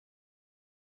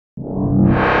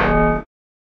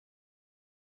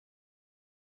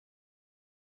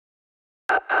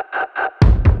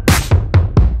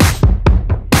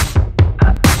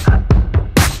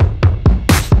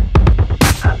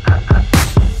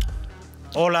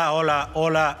Hola, hola,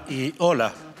 hola y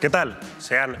hola. ¿Qué tal?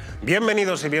 Sean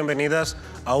bienvenidos y bienvenidas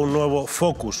a un nuevo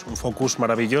Focus, un Focus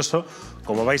maravilloso,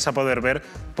 como vais a poder ver.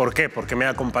 ¿Por qué? Porque me he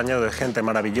acompañado de gente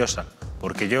maravillosa,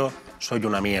 porque yo soy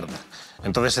una mierda.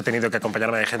 Entonces he tenido que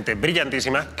acompañarme de gente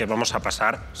brillantísima que vamos a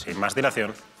pasar, sin más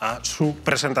dilación, a su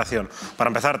presentación. Para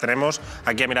empezar, tenemos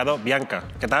aquí a mi lado Bianca.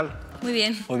 ¿Qué tal? Muy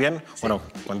bien. Muy bien. Sí. Bueno,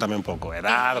 cuéntame un poco.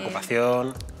 Edad,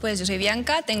 ocupación... Pues yo soy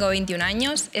Bianca, tengo 21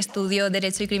 años, estudio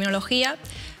Derecho y Criminología.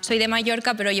 Soy de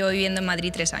Mallorca, pero llevo viviendo en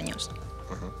Madrid 3 años.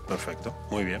 Perfecto.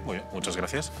 Muy bien, muy bien. Muchas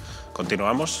gracias.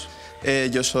 Continuamos.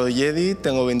 Yo soy Edi,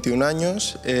 tengo 21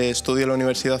 años, estudio en la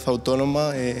Universidad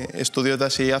Autónoma, estudio de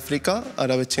Asia y África,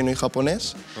 árabe, chino y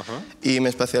japonés, y me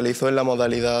especializo en la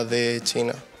modalidad de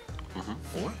China.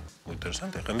 Muy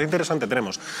interesante, gente interesante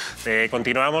tenemos.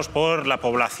 Continuamos por la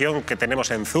población que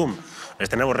tenemos en Zoom, les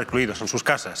tenemos recluidos en sus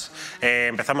casas.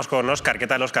 Empezamos con Óscar. ¿Qué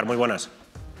tal, Óscar? Muy buenas.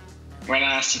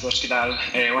 Buenas, chicos, ¿qué tal?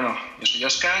 Bueno, yo soy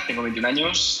Óscar, tengo 21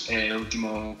 años,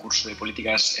 último curso de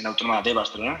políticas en Autónoma de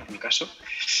Barcelona, en mi caso,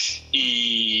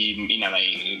 y nada,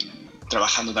 y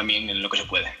trabajando también en lo que se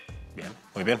puede. Bien,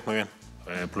 muy bien, muy bien.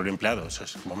 Pluriempleado, eso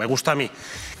es como me gusta a mí.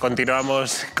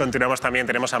 Continuamos también,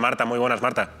 tenemos a Marta. Muy buenas,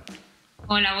 Marta.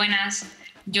 Hola, buenas.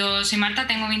 Yo soy Marta,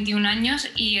 tengo 21 años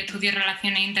y estudio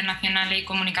Relaciones Internacionales y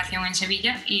Comunicación en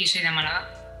Sevilla y soy de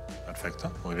Málaga.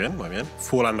 Perfecto, muy bien, muy bien.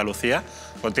 Full Andalucía.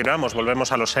 Continuamos,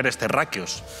 volvemos a los seres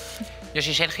terráqueos. Yo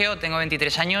soy Sergio, tengo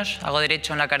 23 años, hago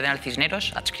Derecho en la Cardenal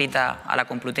Cisneros, adscrita a la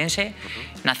Complutense.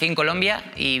 Nací en Colombia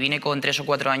y vine con 3 o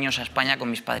 4 años a España con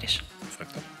mis padres.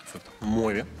 Perfecto, perfecto.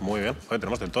 Muy bien, muy bien. Oye,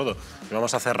 tenemos de todo. Y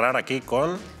vamos a cerrar aquí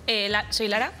con... Soy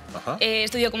Lara,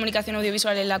 estudio Comunicación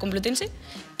Audiovisual en la Complutense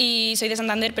y soy de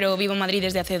Santander, pero vivo en Madrid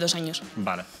desde hace 2 años.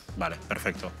 Vale, vale,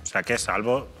 perfecto. O sea que,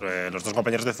 salvo los dos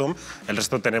compañeros de Zoom, el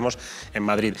resto tenemos en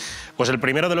Madrid. Pues el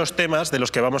primero de los temas de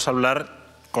los que vamos a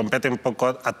hablar compete un poco,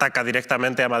 ataca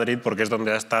directamente a Madrid porque es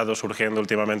donde ha estado surgiendo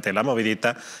últimamente la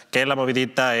movidita, que la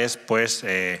movidita es, pues,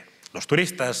 los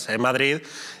turistas en Madrid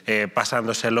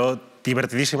pasándoselo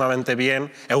divertidísimamente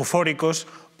bien, eufóricos,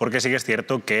 porque sí que es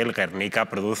cierto que el Guernica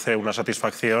produce una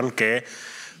satisfacción que,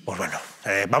 pues bueno,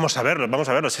 vamos a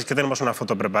verlo, si es que tenemos una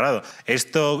foto preparada.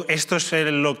 Esto es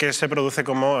lo que se produce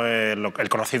como el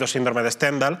conocido síndrome de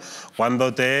Stendhal,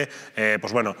 cuando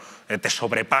pues bueno, te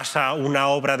sobrepasa una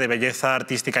obra de belleza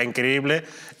artística increíble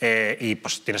y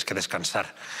pues tienes que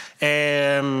descansar.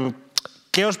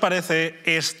 ¿Qué os parece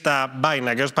esta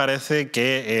vaina? ¿Qué os parece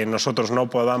que nosotros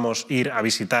no podamos ir a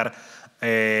visitar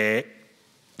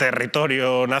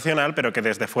territorio nacional, pero que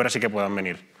desde fuera sí que puedan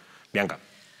venir? Bianca.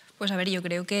 Pues a ver, yo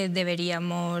creo que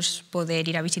deberíamos poder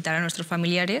ir a visitar a nuestros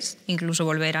familiares, incluso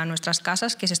volver a nuestras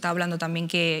casas, que se está hablando también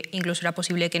que incluso era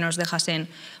posible que nos dejasen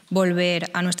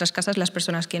volver a nuestras casas las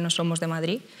personas que no somos de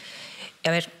Madrid. Y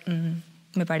a ver,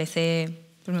 me parece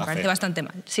bastante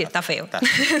mal. Sí, está feo.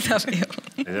 Está feo.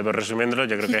 Resumiéndolo,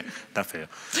 yo creo que está feo.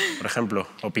 Por ejemplo,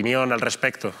 opinión al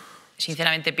respecto.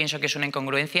 Sinceramente pienso que es una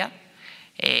incongruencia.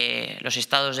 Los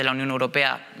estados de la Unión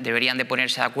Europea deberían de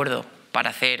ponerse de acuerdo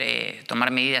para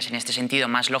tomar medidas en este sentido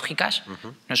más lógicas.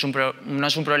 No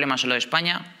es un problema solo de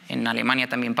España, en Alemania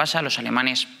también pasa, los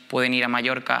alemanes pueden ir a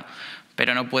Mallorca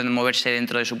pero no pueden moverse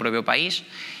dentro de su propio país.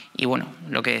 Y bueno,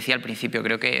 lo que decía al principio,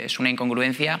 creo que es una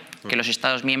incongruencia que los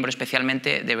Estados miembros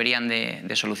especialmente deberían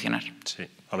de solucionar. Sí.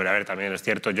 A ver, también es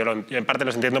cierto. Yo en parte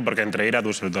los entiendo porque entre ir a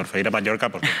Düsseldorf e ir a Mallorca,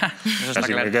 porque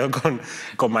casi claro. Me quedo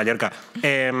con Mallorca.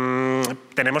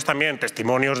 Tenemos también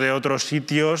testimonios de otros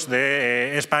sitios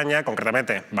de España,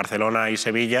 concretamente Barcelona y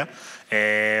Sevilla.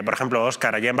 Por ejemplo,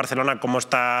 Óscar, allí en Barcelona, ¿cómo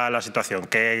está la situación?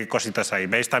 ¿Qué cositas hay?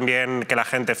 ¿Veis también que la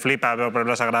gente flipa por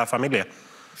la Sagrada Familia?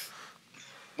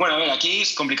 Bueno, a ver, aquí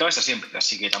es complicado estar siempre,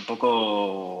 así que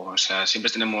tampoco, o sea,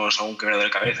 siempre tenemos algún quebrado de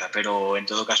cabeza, pero en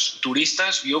todo caso,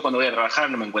 turistas, yo cuando voy a trabajar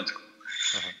no me encuentro.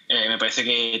 Me parece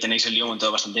que tenéis el lío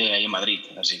montado bastante ahí en Madrid,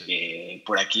 así que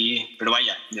por aquí, pero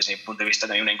vaya, desde mi punto de vista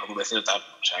también una incongruencia total,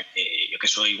 o sea, que yo que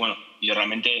soy, bueno, yo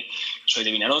realmente soy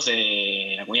de Vinaroz,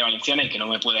 de la Comunidad Valenciana, y que no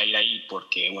me pueda ir ahí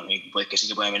porque, bueno, puede que sí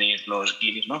que puedan venir los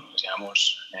Guiris, ¿no? Pues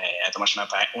digamos, a tomarse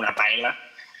una paella,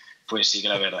 pues sí que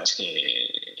la verdad es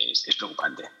que es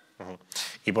preocupante.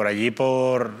 ¿Y por allí,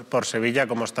 por Sevilla,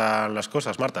 cómo están las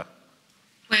cosas, Marta?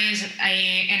 Pues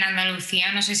en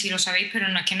Andalucía, no sé si lo sabéis, pero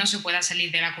no es que no se pueda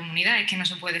salir de la comunidad, es que no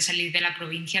se puede salir de la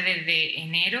provincia desde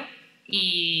enero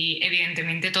y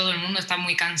evidentemente todo el mundo está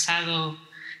muy cansado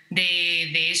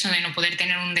de eso, de no poder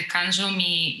tener un descanso.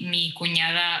 Mi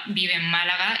cuñada vive en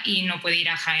Málaga y no puede ir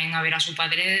a Jaén a ver a su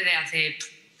padre desde hace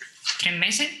 3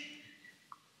 meses.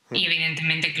 Y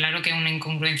evidentemente, claro que es una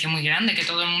incongruencia muy grande, que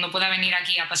todo el mundo pueda venir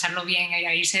aquí a pasarlo bien y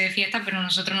a irse de fiesta, pero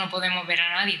nosotros no podemos ver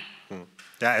a nadie.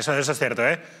 Ya, eso es cierto,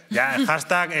 ¿eh? Ya,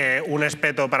 hashtag un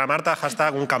espeto para Marta,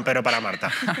 hashtag un campero para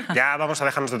Marta. Ya vamos a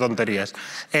dejarnos de tonterías.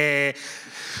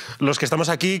 Los que estamos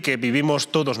aquí, que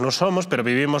vivimos todos, no somos, pero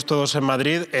vivimos todos en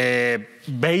Madrid,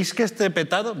 ¿veis que esté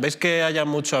petado? ¿Veis que haya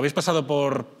mucho? ¿Habéis pasado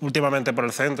últimamente por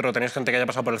el centro? ¿Tenéis gente que haya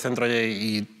pasado por el centro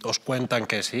y os cuentan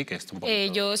que sí, que está un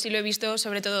poquito... Yo sí lo he visto,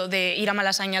 sobre todo de ir a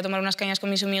Malasaña a tomar unas cañas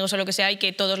con mis amigos o lo que sea, y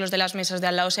que todos los de las mesas de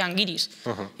al lado sean guiris.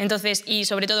 Entonces, y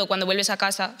sobre todo cuando vuelves a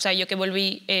casa, o sea, yo que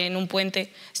volví en un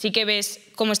puente, sí que ves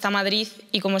cómo está Madrid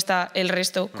y cómo está el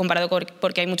resto, comparado con,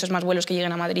 porque hay muchos más vuelos que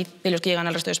llegan a Madrid de los que llegan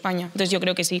al resto de España. Entonces yo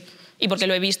creo que sí, y porque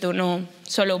lo he visto, no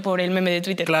solo por el meme de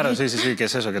Twitter. Claro, sí, que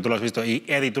es eso, que tú lo has visto. Y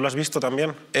Eddie, ¿tú lo has visto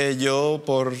también? Yo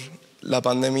por la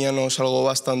pandemia no salgo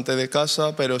bastante de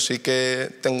casa, pero sí que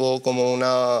tengo como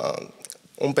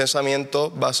un pensamiento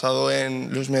basado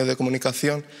en los medios de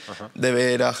comunicación, de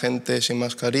ver a gente sin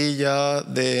mascarilla,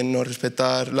 de no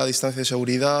respetar la distancia de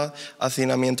seguridad,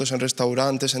 hacinamientos en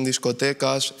restaurantes, en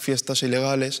discotecas, fiestas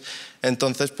ilegales.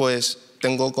 Entonces, pues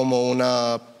tengo como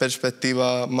una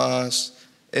perspectiva más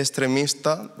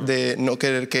extremista de no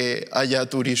querer que haya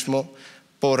turismo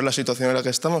por la situación en la que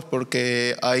estamos,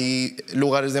 porque hay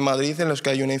lugares de Madrid en los que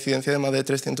hay una incidencia de más de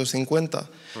 350.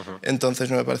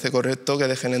 Entonces no me parece correcto que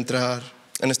dejen entrar,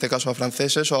 en este caso a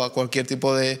franceses o a cualquier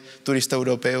tipo de turista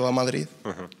europeo a Madrid.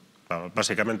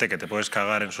 Básicamente que te puedes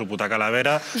cagar en su puta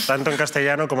calavera, tanto en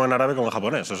castellano como en árabe como en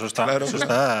japonés. Eso está, claro.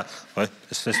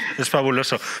 Es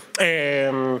fabuloso.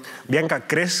 Bianca,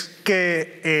 ¿crees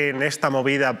que en esta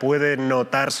movida puede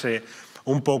notarse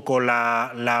un poco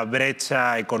la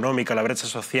brecha económica, la brecha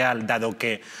social, dado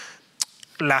que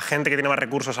la gente que tiene más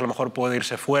recursos a lo mejor puede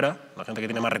irse fuera, la gente que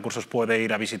tiene más recursos puede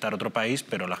ir a visitar otro país,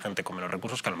 pero la gente con menos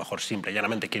recursos, que a lo mejor simple y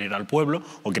llanamente quiere ir al pueblo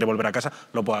o quiere volver a casa,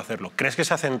 no puede hacerlo? ¿Crees que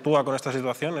se acentúa con esta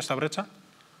situación, esta brecha?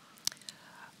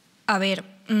 A ver,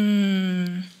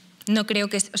 no creo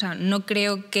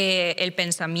que el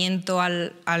pensamiento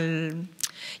al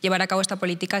llevar a cabo esta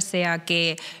política sea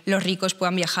que los ricos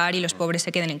puedan viajar y los pobres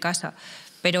se queden en casa.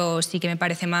 Pero sí que me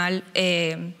parece mal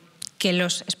que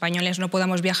los españoles no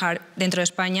podamos viajar dentro de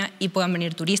España y puedan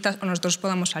venir turistas o nosotros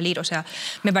podamos salir. O sea,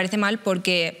 me parece mal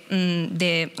porque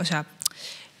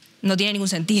no tiene ningún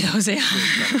sentido. O sea,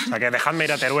 que dejadme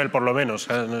ir a Teruel, por lo menos.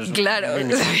 Claro.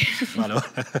 Vale.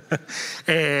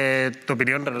 ¿Tu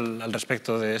opinión al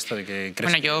respecto de esto? De que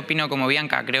bueno, yo opino como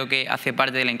Bianca. Creo que hace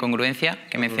parte de la incongruencia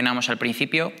que mencionamos al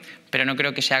principio, pero no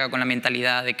creo que se haga con la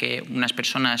mentalidad de que unas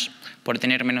personas, por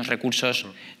tener menos recursos,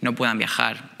 no puedan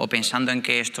viajar, o pensando en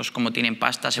que estos, como tienen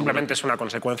pasta... Simplemente es una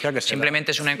consecuencia que se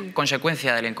Simplemente es una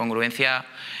consecuencia de la incongruencia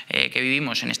que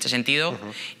vivimos en este sentido,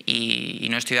 y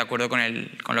no estoy de acuerdo con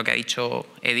lo que ha dicho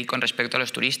Eddie con respecto a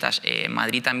los turistas. En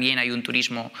Madrid también hay un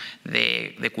turismo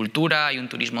de cultura, hay un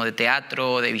turismo de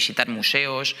teatro, de visitar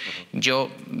museos.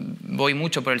 Yo voy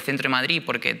mucho por el centro de Madrid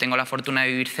porque tengo la fortuna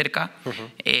de vivir cerca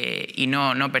y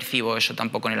no percibo eso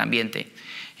tampoco en el ambiente.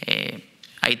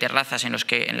 Hay terrazas en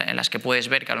las que puedes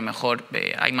ver que a lo mejor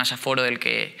hay más aforo del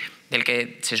que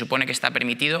se supone que está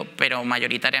permitido, pero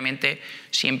mayoritariamente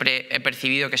siempre he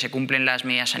percibido que se cumplen las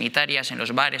medidas sanitarias en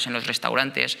los bares, en los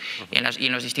restaurantes y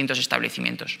en los distintos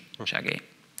establecimientos. O sea que...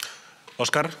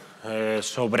 Óscar,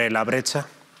 sobre la brecha.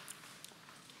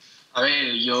 A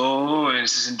ver, yo en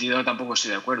ese sentido tampoco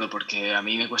estoy de acuerdo, porque a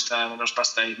mí me cuesta menos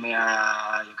pasta irme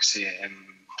a, yo qué sé,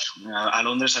 a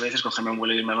Londres, a veces cogerme un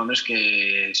vuelo y irme a Londres,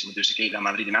 que si me tuviese que ir a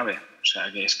Madrid en AVE. O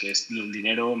sea, que el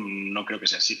dinero no creo que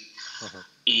sea así.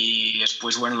 Y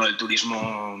después, bueno, lo del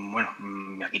turismo, bueno,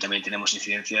 aquí también tenemos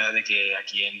incidencia de que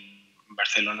aquí en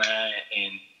Barcelona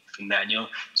en fin de año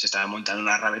se estaban montando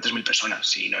una rave de 3.000 personas.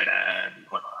 Si no eran,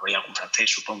 bueno, habría algún francés,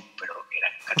 supongo, pero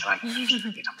eran catalanes, o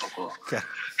sea, que tampoco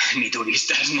ni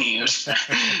turistas, ni, o sea,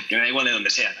 que me da igual de donde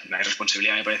sean. La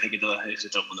responsabilidad me parece que es de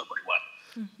todo el mundo por igual.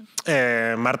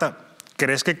 Marta,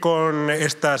 ¿crees que con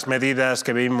estas medidas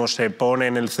que vimos se pone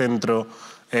en el centro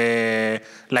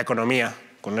la economía,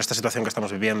 con esta situación que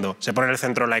estamos viviendo, se pone en el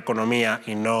centro la economía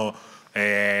y no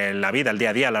la vida, el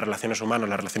día a día, las relaciones humanas,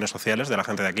 las relaciones sociales de la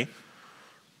gente de aquí?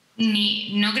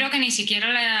 No creo que ni siquiera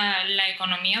la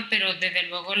economía, pero desde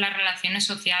luego las relaciones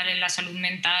sociales, la salud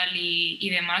mental y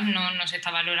demás no se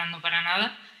está valorando para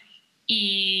nada.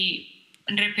 Y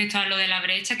respecto a lo de la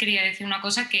brecha, quería decir una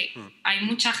cosa, que hay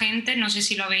mucha gente, no sé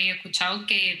si lo habéis escuchado,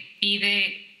 que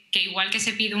pide que igual que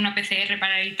se pide una PCR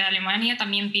para irte a Alemania,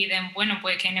 también piden, bueno,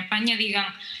 pues que en España digan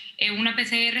una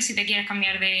PCR si te quieres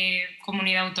cambiar de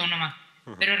comunidad autónoma.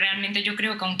 Pero realmente yo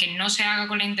creo que aunque no se haga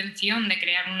con la intención de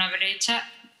crear una brecha,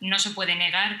 no se puede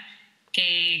negar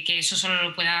que eso solo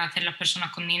lo pueden hacer las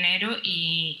personas con dinero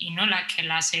y no las que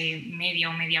la hace media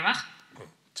o media baja.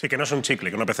 Sí, que no es un chicle,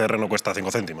 que una PCR no cuesta 5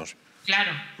 céntimos.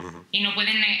 Claro, y no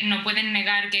pueden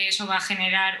negar que eso va a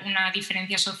generar una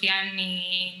diferencia social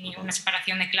ni una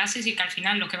separación de clases y que al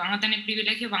final los que van a tener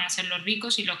privilegios van a ser los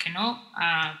ricos y los que no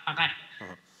a pagar.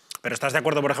 Pero ¿estás de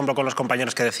acuerdo, por ejemplo, con los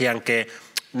compañeros que decían que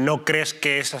no crees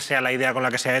que esa sea la idea con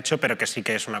la que se ha hecho, pero que sí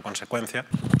que es una consecuencia?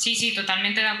 Sí,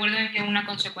 totalmente de acuerdo en que es una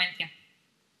consecuencia.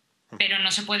 Pero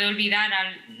no se puede olvidar,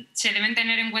 se deben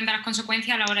tener en cuenta las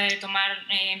consecuencias a la hora de tomar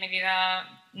medidas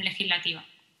legislativas.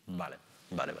 Vale.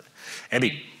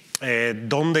 Edi,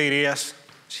 ¿dónde irías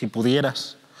si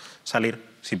pudieras salir,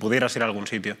 si pudieras ir a algún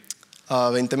sitio? A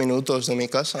 20 minutos de mi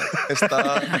casa.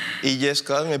 Está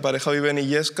Illescas, mi pareja vive en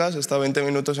Illescas, está a 20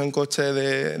 minutos en coche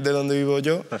de donde vivo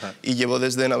yo y llevo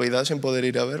desde Navidad sin poder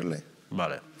ir a verle.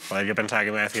 Vale. Joder, yo pensaba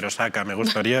que me iba a decir Osaka, me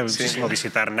gustaría muchísimo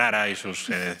visitar Nara y sus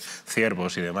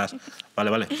ciervos y demás. Vale.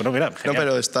 Bueno, mira, genial. No,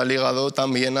 pero está ligado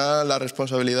también a la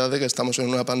responsabilidad de que estamos en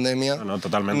una pandemia. No,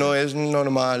 totalmente. No es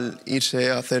normal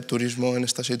irse a hacer turismo en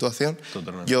esta situación.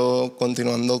 Totalmente. Yo,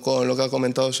 continuando con lo que ha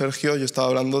comentado Sergio, yo estaba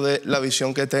hablando de la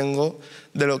visión que tengo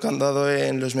de lo que han dado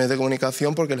en los medios de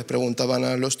comunicación, porque les preguntaban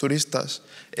a los turistas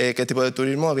qué tipo de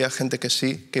turismo. Había gente que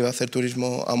sí, que iba a hacer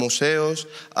turismo a museos,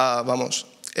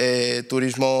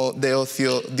 turismo de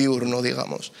ocio diurno,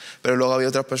 digamos. Pero luego había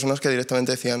otras personas que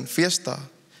directamente decían fiesta.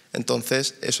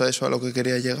 Entonces, eso es a lo que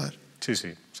quería llegar. Sí.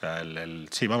 O sea, el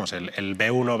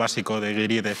B1 básico de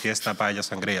Guiris, de fiesta, paella,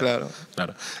 sangría. Claro.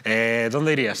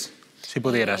 ¿Dónde irías, si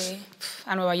pudieras?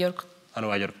 A Nueva York. A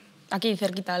Nueva York. Aquí,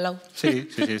 cerquita, al lado. Sí,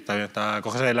 está bien.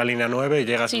 Coges la línea 9 y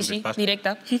llegas. Sí,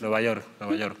 directa. Nueva York.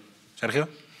 ¿Sergio?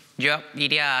 Yo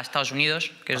iría a Estados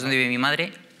Unidos, que es donde vive mi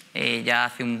madre. Ya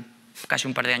hace casi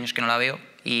un par de años que no la veo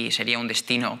y sería un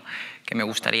destino que me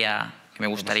gustaría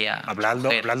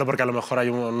hablando porque a lo mejor hay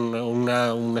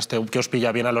que os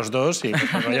pilla bien a los dos. Y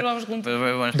nos vamos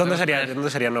juntos. ¿Dónde sería?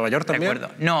 ¿En Nueva York también? De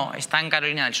acuerdo. No, está en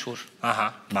Carolina del Sur.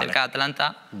 Ajá, vale. Cerca de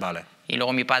Atlanta. Vale. Y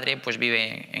luego mi padre pues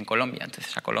vive en Colombia,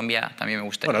 entonces a Colombia también me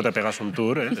gustaría. Bueno, te pegas un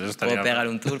tour, ¿eh? Eso estaría Puedo pegar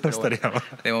un tour, pero bueno,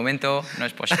 de momento no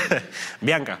es posible.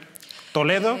 Bianca,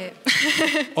 ¿Toledo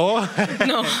o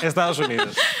no. Estados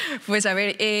Unidos? Pues a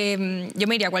ver, yo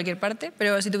me iría a cualquier parte,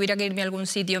 pero si tuviera que irme a algún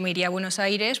sitio me iría a Buenos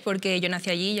Aires porque yo nací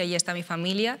allí y allí está mi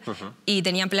familia y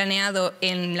tenían planeado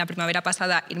en la primavera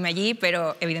pasada irme allí,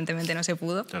 pero evidentemente no se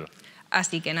pudo. Claro.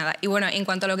 Así que nada. Y bueno, en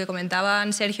cuanto a lo que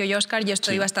comentaban Sergio y Óscar, yo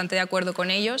estoy bastante de acuerdo con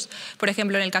ellos. Por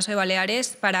ejemplo, en el caso de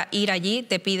Baleares, para ir allí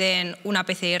te piden una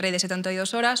PCR de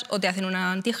 72 horas o te hacen unos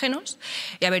antígenos.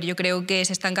 Y a ver, yo creo que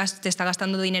se está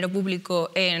gastando dinero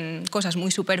público en cosas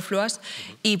muy superfluas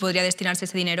y podría destinarse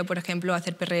ese dinero, por ejemplo, a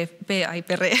hacer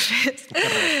PCRs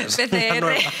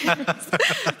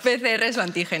o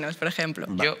antígenos, por ejemplo.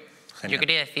 Yo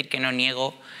quería decir que no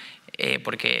niego,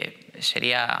 porque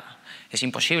es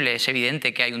imposible, es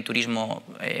evidente que hay un turismo,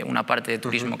 una parte de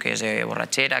turismo que es de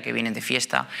borrachera, que vienen de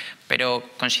fiesta, pero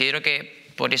considero que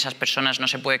por esas personas no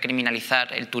se puede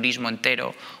criminalizar el turismo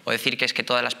entero o decir que es que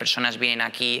todas las personas vienen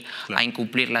aquí a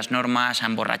incumplir las normas, a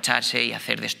emborracharse y a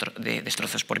hacer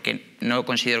destrozos, porque no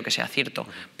considero que sea cierto.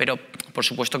 Pero por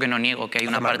supuesto que no niego que hay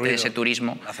una parte de ese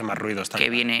turismo que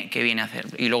viene a hacer.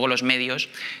 Y luego los medios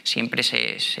siempre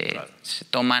se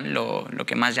toman lo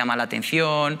que más llama la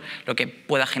atención, lo que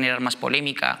pueda generar más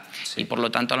polémica y por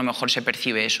lo tanto a lo mejor se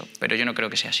percibe eso, pero yo no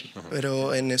creo que sea así.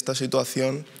 Pero en esta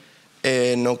situación,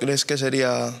 ¿no crees que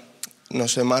sería, no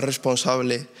sé, más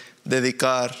responsable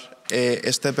dedicar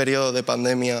este periodo de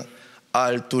pandemia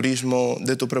al turismo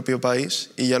de tu propio país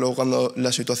y ya luego cuando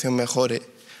la situación mejore,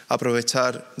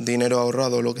 aprovechar dinero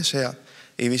ahorrado o lo que sea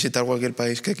y visitar cualquier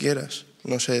país que quieras?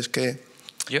 No sé, es que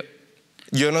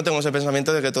yo no tengo ese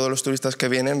pensamiento de que todos los turistas que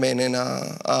vienen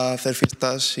a hacer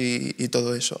fiestas y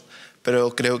todo eso,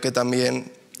 pero creo que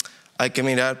también hay que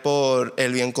mirar por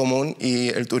el bien común y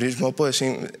el turismo pues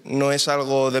no es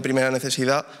algo de primera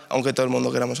necesidad, aunque todo el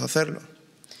mundo queramos hacerlo.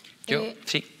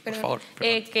 Sí, por favor.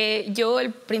 Que yo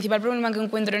el principal problema que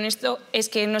encuentro en esto es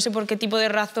que no sé por qué tipo de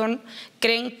razón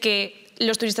creen que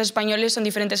los turistas españoles son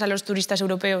diferentes a los turistas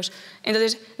europeos.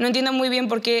 Entonces, no entiendo muy bien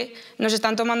por qué nos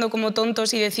están tomando como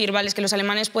tontos y decir, vale, es que los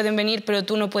alemanes pueden venir, pero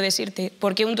tú no puedes irte.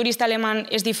 ¿Por qué un turista alemán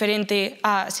es diferente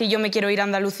a si yo me quiero ir a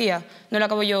Andalucía? No lo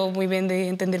acabo yo muy bien de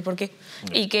entender por qué.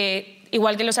 Y que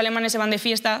igual que los alemanes se van de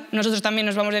fiesta, nosotros también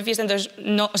nos vamos de fiesta, entonces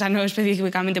no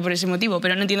específicamente por ese motivo,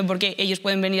 pero no entiendo por qué ellos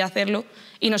pueden venir a hacerlo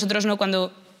y nosotros no,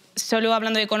 cuando solo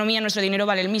hablando de economía nuestro dinero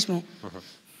vale el mismo.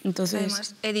 Entonces,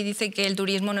 además, Eddie dice que el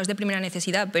turismo no es de primera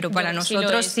necesidad, pero para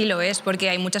nosotros sí lo es, porque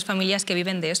hay muchas familias que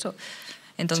viven de eso.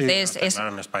 Entonces es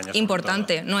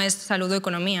importante, no es salud o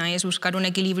economía, es buscar un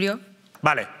equilibrio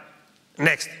Vale,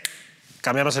 next.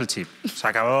 Cambiamos el chip. Se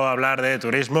acabó de hablar de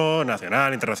turismo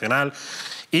nacional, internacional.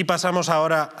 Y pasamos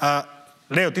ahora a...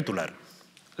 Leo titular.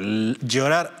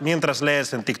 Llorar mientras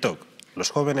lees en TikTok. Los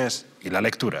jóvenes y la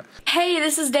lectura. Hey,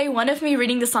 this is day one of me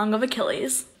reading the Song of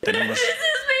Achilles. Tenemos... This is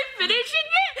me finishing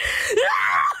it.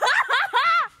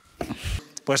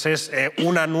 Pues es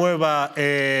un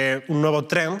nuevo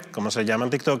trend, como se llama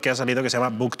en TikTok, que ha salido, que se llama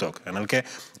booktok, en el que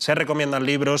se recomiendan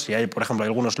libros y hay, por ejemplo,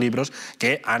 algunos libros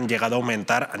que han llegado a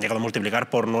aumentar, han llegado a multiplicar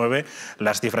por 9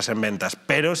 las cifras en ventas.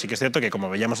 Pero sí que es cierto que, como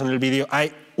veíamos en el vídeo,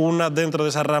 hay una dentro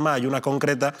de esa rama, hay una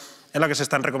concreta en la que se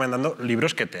están recomendando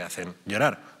libros que te hacen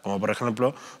llorar, como por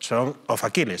ejemplo Song of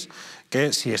Achilles,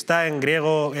 que si está en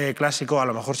griego clásico a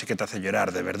lo mejor sí que te hace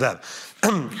llorar, de verdad.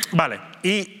 Vale,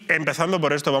 y empezando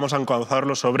por esto vamos a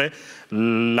encauzarlo sobre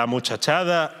la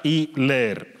muchachada y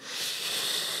leer.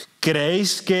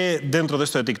 ¿Creéis que dentro de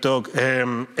esto de TikTok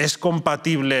es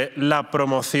compatible la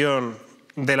promoción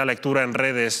de la lectura en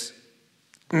redes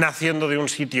naciendo de un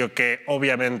sitio que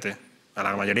obviamente a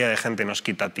la mayoría de gente nos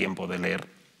quita tiempo de leer?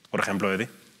 Por ejemplo, Eddie.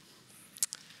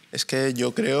 Es que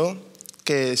yo creo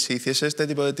que si hiciese este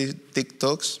tipo de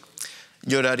TikToks,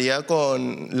 lloraría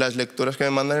con las lecturas que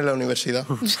me mandan en la universidad.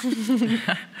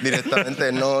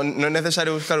 Directamente. No es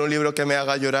necesario buscar un libro que me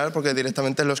haga llorar, porque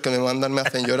directamente los que me mandan me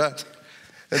hacen llorar.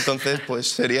 Entonces, pues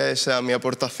sería esa mi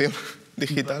aportación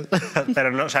digital.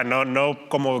 Pero no, o sea, no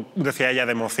como decía ella,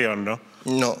 de emoción, ¿no?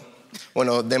 No.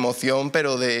 Bueno, de emoción,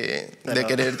 pero de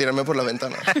querer tirarme por la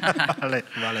ventana.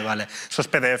 Vale. Esos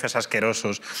PDFs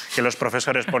asquerosos que los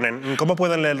profesores ponen. ¿Cómo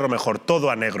pueden leerlo mejor?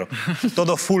 Todo a negro.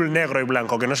 Todo full negro y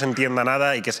blanco, que no se entienda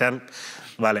nada y que sean...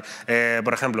 Vale.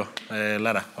 Por ejemplo,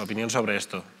 Lara, opinión sobre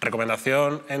esto.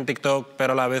 ¿Recomendación en TikTok,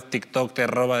 pero a la vez TikTok te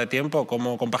roba de tiempo?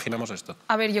 ¿Cómo compaginamos esto?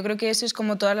 A ver, yo creo que eso es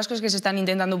como todas las cosas que se están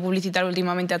intentando publicitar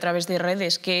últimamente a través de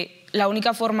redes, que la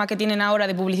única forma que tienen ahora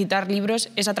de publicitar libros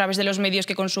es a través de los medios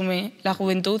que consume la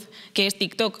juventud, que es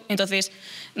TikTok. Entonces,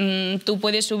 tú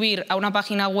puedes subir a una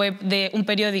página web de un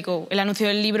periódico el anuncio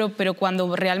del libro, pero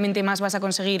cuando realmente más vas a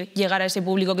conseguir llegar a ese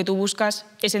público que tú buscas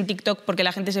es en TikTok, porque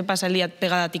la gente se pasa el día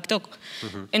pegada a TikTok.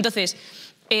 Entonces,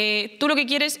 tú lo que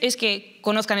quieres es que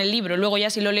conozcan el libro, luego ya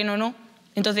si lo leen o no,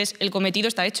 entonces el cometido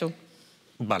está hecho.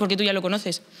 Vale. Porque tú ya lo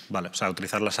conoces. Vale, o sea,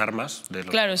 utilizar las armas de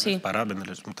claro, sí. Para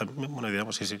venderles. Bueno,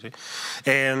 digamos, sí.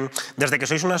 Desde que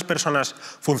sois unas personas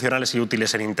funcionales y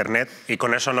útiles en Internet, y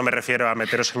con eso no me refiero a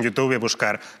meteros en YouTube y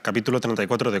buscar capítulo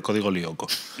 34 de Código Lyoko.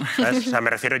 ¿Sabes? O sea, me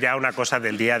refiero ya a una cosa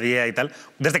del día a día y tal.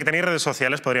 Desde que tenéis redes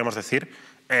sociales, podríamos decir,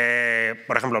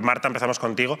 por ejemplo, Marta, empezamos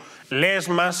contigo, ¿lees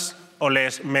más o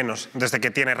lees menos desde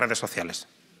que tienes redes sociales?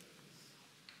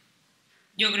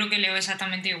 Yo creo que leo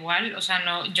exactamente igual, o sea,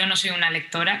 yo no soy una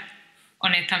lectora,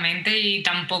 honestamente, y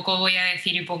tampoco voy a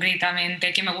decir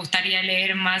hipócritamente que me gustaría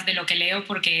leer más de lo que leo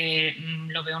porque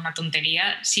lo veo una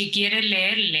tontería. Si quieres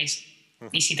leer, lees,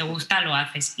 y si te gusta, lo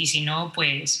haces, y si no,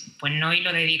 pues no, y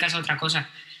lo dedicas a otra cosa.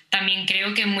 También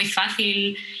creo que es muy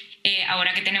fácil,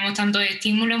 ahora que tenemos tantos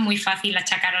estímulos, es muy fácil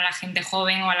achacar a la gente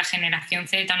joven o a la generación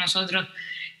Z, a nosotros,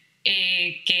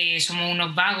 que somos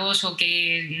unos vagos o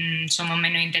que somos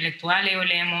menos intelectuales o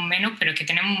leemos menos, pero es que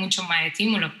tenemos muchos más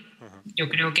estímulos. Yo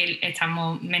creo que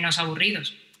estamos menos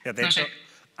aburridos. Fíjate, no sé.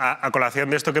 A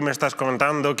colación de esto que me estás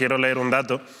comentando, quiero leer un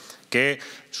dato que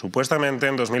supuestamente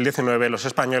en 2019 los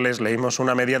españoles leímos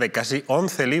una media de casi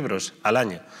 11 libros al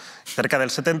año. Cerca del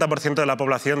 70% de la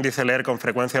población dice leer con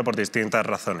frecuencia por distintas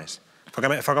razones.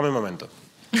 Fócame un momento.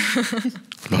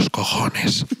 Los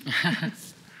cojones.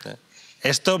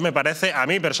 Esto me parece, a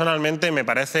mí personalmente, me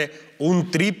parece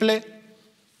un triple,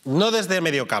 no desde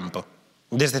medio campo,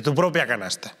 desde tu propia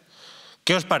canasta.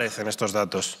 ¿Qué os parecen estos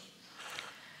datos?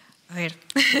 A ver,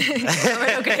 no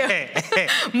me lo creo.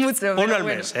 Mucho. Uno al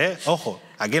mes, ¿eh? Ojo,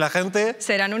 aquí la gente...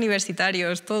 Serán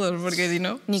universitarios todos, porque si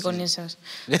no... Ni con esas.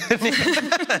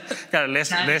 Claro,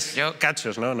 les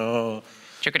cachos, ¿no?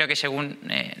 Yo creo que según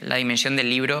la dimensión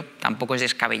del libro, tampoco es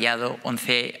descabellado,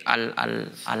 11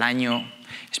 al año,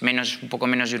 es un poco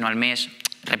menos de uno al mes.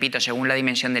 Repito, según la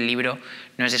dimensión del libro,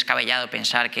 no es descabellado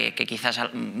pensar que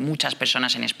quizás muchas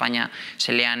personas en España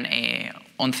se lean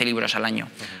 11 libros al año.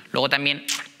 Luego también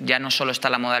ya no solo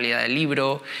está la modalidad del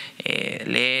libro,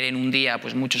 leer en un día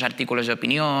pues, muchos artículos de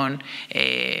opinión,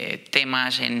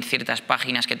 temas en ciertas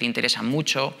páginas que te interesan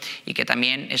mucho y que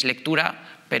también es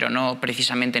lectura, pero no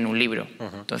precisamente en un libro.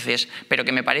 Entonces, pero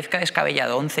que me parezca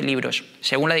descabellado 11 libros,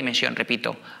 según la dimensión,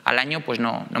 repito, al año, pues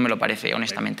no me lo parece,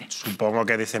 honestamente. Supongo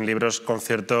que dicen libros con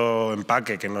cierto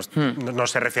empaque, que no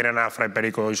se refieren a Fray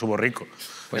Perico y su borrico.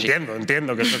 Pues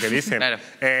entiendo que es lo que dicen. Claro.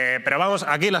 Pero vamos,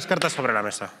 aquí las cartas sobre la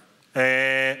mesa.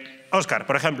 Óscar,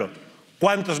 por ejemplo,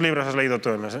 ¿cuántos libros has leído tú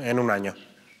en un año?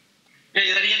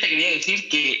 Yo, Daría, te quería decir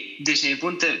que desde mi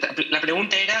punto la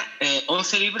pregunta era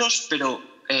 11 libros, pero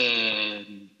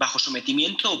bajo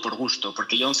sometimiento o por gusto,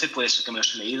 porque yo 11 puede ser que me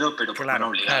los he leído, pero por mano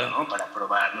obligado, ¿no? Para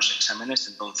aprobar los exámenes,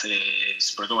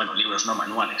 entonces, porque bueno, libros no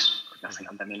manuales, porque al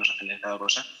final también nos hacen leer cada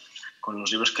cosa, con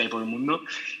los libros que hay por el mundo.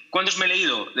 ¿Cuántos me he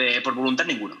leído? Por voluntad,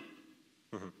 ninguno.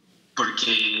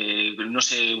 Porque no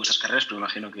sé vuestras carreras, pero me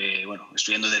imagino que, bueno,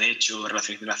 estudiando Derecho,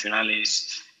 Relaciones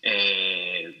Internacionales,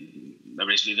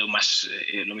 habréis leído más,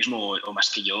 lo mismo o más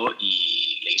que yo,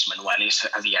 y leéis manuales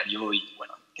a diario y,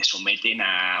 bueno, te someten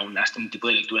a un tipo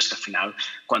de lecturas que al final,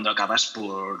 cuando acabas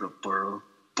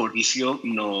por vicio,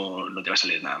 no te vas a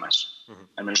leer nada más,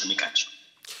 al menos en mi caso.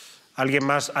 ¿Alguien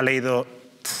más ha leído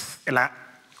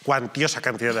la cuantiosa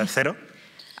cantidad de Cero?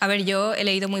 A ver, yo he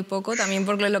leído muy poco, también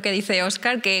por lo que dice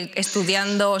Óscar, que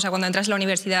estudiando, o sea, cuando entras a la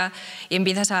universidad y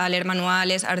empiezas a leer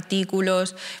manuales,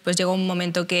 artículos, pues llega un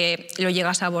momento que lo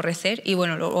llegas a aborrecer. Y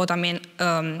bueno, luego también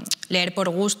leer por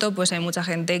gusto, pues hay mucha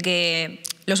gente que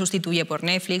lo sustituye por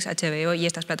Netflix, HBO y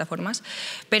estas plataformas.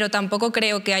 Pero tampoco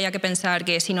creo que haya que pensar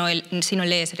que si no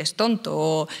lees eres tonto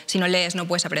o si no lees no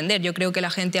puedes aprender. Yo creo que la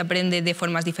gente aprende de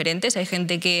formas diferentes. Hay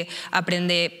gente que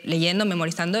aprende leyendo,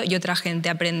 memorizando, y otra gente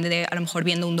aprende a lo mejor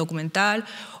viendo un documental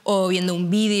o viendo un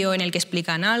vídeo en el que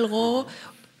explican algo.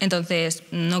 Entonces,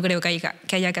 no creo que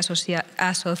haya que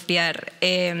asociar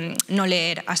no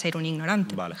leer a ser un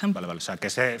ignorante, por ejemplo. Vale. O sea, que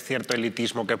ese cierto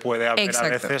elitismo que puede haber a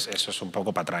veces, eso es un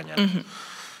poco patraña, ¿no?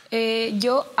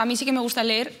 A mí sí que me gusta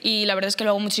leer y la verdad es que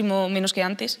lo hago muchísimo menos que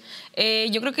antes.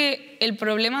 Yo creo que el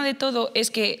problema de todo es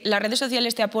que las redes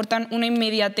sociales te aportan una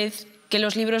inmediatez que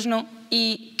los libros no,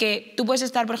 y que tú puedes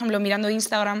estar, por ejemplo, mirando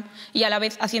Instagram y a la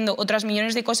vez haciendo otras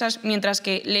millones de cosas, mientras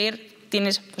que leer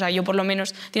yo por lo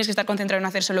menos, tienes que estar concentrado en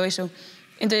hacer solo eso.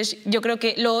 Entonces, yo creo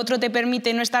que lo otro te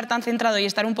permite no estar tan centrado y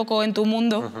estar un poco en tu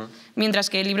mundo, mientras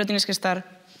que el libro tienes que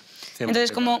estar.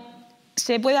 Entonces, como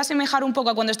se puede asemejar un poco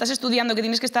a cuando estás estudiando, que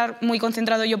tienes que estar muy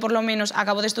concentrado. Yo, por lo menos,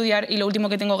 acabo de estudiar y lo último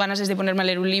que tengo ganas es de ponerme a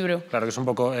leer un libro. Claro, que es un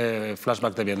poco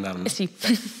flashback de Vietnam, ¿no? Sí.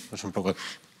 Es un poco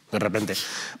de repente.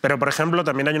 Pero, por ejemplo,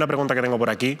 también hay una pregunta que tengo por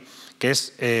aquí, que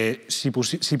es, si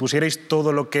pusierais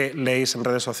todo lo que leéis en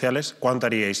redes sociales, ¿cuánto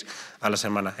haríais a la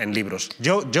semana en libros?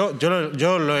 Yo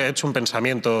lo he hecho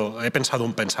he pensado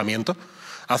un pensamiento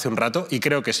hace un rato, y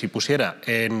creo que si pusiera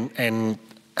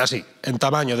así, en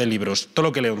tamaño de libros, todo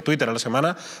lo que leo en Twitter a la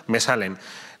semana, me salen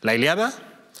La Ilíada,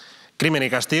 Crimen y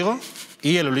Castigo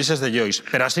y el Ulises de Joyce.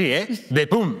 Pero así, de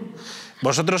pum.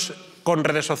 ¿Vosotros con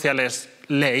redes sociales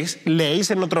leéis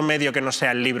en otro medio que no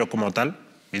sea el libro como tal?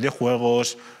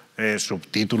 ¿Videojuegos,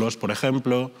 subtítulos, por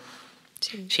ejemplo?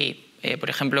 Sí. Por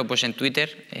ejemplo, pues en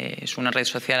Twitter es una red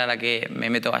social a la que me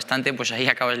meto bastante, pues ahí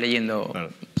acabas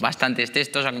leyendo bastantes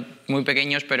textos, muy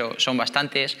pequeños, pero son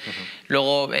bastantes.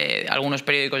 Luego, algunos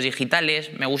periódicos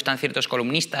digitales, me gustan ciertos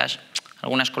columnistas,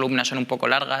 algunas columnas son un poco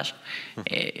largas.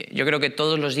 Yo creo que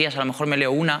todos los días a lo mejor me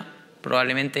leo una,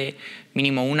 probablemente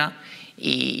mínimo una,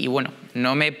 y bueno,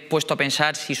 no me he puesto a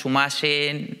pensar si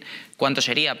sumasen cuánto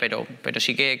sería, pero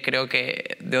sí que creo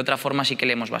que de otra forma sí que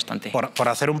leemos bastante. Por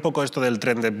hacer un poco esto del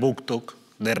tren de booktok,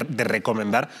 de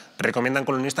recomendar, recomiendan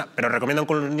columnista, pero recomienda un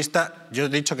columnista, yo he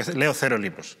dicho que leo 0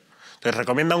 libros. Entonces,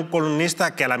 recomienda un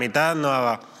columnista que a la mitad no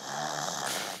haga...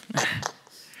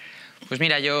 Pues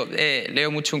mira, yo leo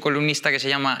mucho un columnista que se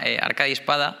llama Arcadi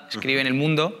Espada, escribe en El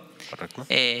Mundo. Correcto.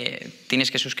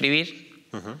 Tienes que suscribir.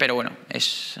 Pero bueno,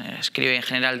 escribe en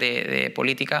general de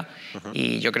política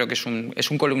y yo creo que es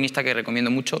un columnista que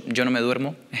recomiendo mucho. Yo no me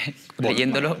duermo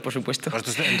leyéndolo, por supuesto.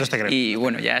 Entonces te creo. Y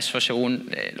bueno, ya eso según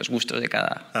los gustos de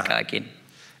cada quien.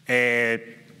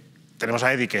 Tenemos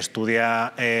a Eddie, que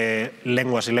estudia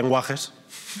lenguas y lenguajes.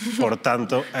 Por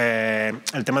tanto,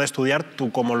 el tema de estudiar,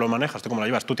 ¿tú cómo lo manejas? ¿Tú cómo lo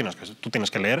llevas? Tú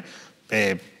tienes que leer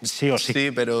sí o sí.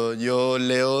 Sí, pero yo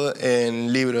leo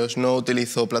en libros, no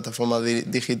utilizo plataformas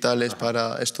digitales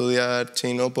para estudiar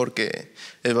chino porque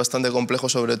es bastante complejo,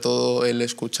 sobre todo el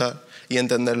escuchar y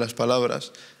entender las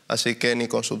palabras. Así que ni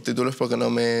con subtítulos, porque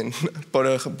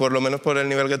por lo menos por el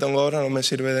nivel que tengo ahora, no me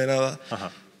sirve de nada.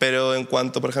 Pero en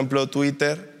cuanto, por ejemplo,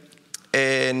 Twitter,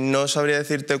 no sabría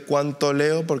decirte cuánto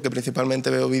leo, porque principalmente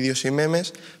veo vídeos y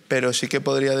memes, pero sí que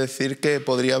podría decir que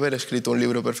podría haber escrito un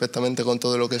libro perfectamente con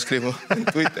todo lo que escribo en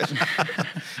Twitter.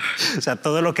 O sea,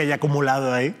 todo lo que hay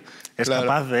acumulado ahí es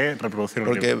capaz de reproducir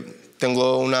un libro. Porque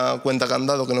tengo una cuenta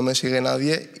candado que no me sigue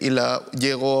nadie y la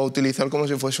llego a utilizar como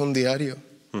si fuese un diario.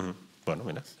 Bueno,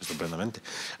 mira, estupendamente.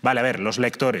 Vale, a ver, los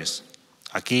lectores.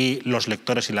 Aquí los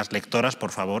lectores y las lectoras,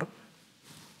 por favor,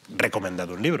 recomendad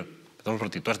un libro. Empezamos por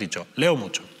ti. Tú has dicho, leo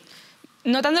mucho.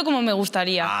 No tanto como me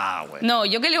gustaría. Ah, bueno. No,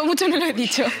 yo que leo mucho no lo he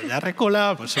dicho. Ya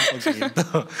recolamos un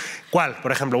poquito. ¿Cuál?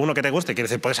 Por ejemplo, uno que te guste. Quiero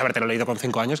decir, puedes habértelo leído con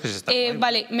 5 años, que se está guay.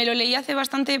 Vale, me lo leí hace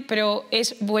bastante, pero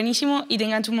es buenísimo y te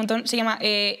engancha un montón. Se llama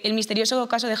El misterioso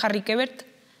caso de Harry Quebert,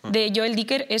 de Joel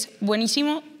Dicker. Es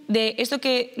buenísimo. De esto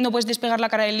que no puedes despegar la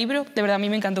cara del libro, de verdad, a mí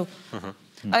me encantó.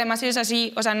 Además es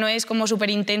así, o sea, no es como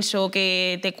súper intenso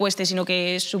que te cueste, sino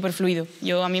que es súper fluido.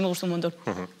 A mí me gustó un montón.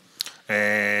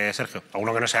 Sergio,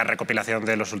 ¿alguno que no sea recopilación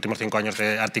de los últimos 5 años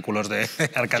de artículos de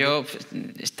Arcadi? Yo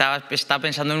estaba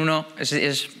pensando en uno.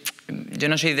 Yo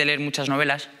no soy de leer muchas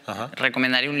novelas.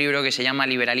 Recomendaría un libro que se llama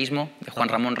Liberalismo, de Juan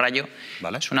Ramón Rayo.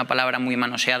 Vale. Es una palabra muy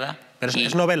manoseada. ¿Pero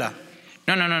es novela?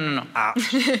 No. Ah,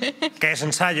 ¿qué es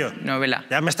ensayo? Novela.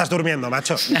 Ya me estás durmiendo,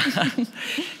 macho.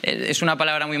 Es una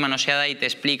palabra muy manoseada y te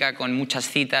explica con muchas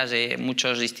citas de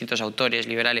muchos distintos autores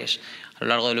liberales a lo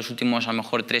largo de los últimos, a lo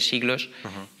mejor, 3 siglos,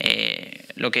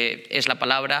 lo que es la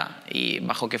palabra y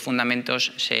bajo qué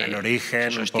fundamentos se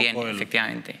sostiene, un poco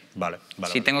efectivamente. Vale.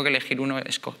 Si tengo que elegir uno,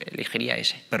 elegiría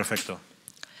ese. Perfecto.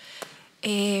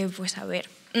 Pues a ver,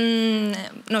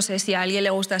 no sé si a alguien le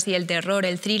gusta así el terror,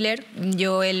 el thriller.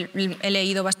 Yo he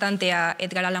leído bastante a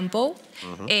Edgar Allan Poe.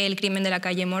 El crimen de la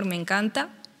calle Mor me encanta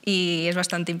y es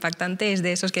bastante impactante. Es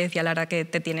de esos que decía Lara que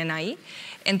te tienen ahí.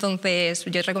 Entonces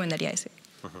yo recomendaría ese.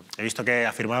 He visto que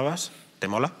afirmabas. ¿Te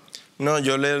mola? No,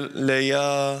 yo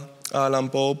leía a Allan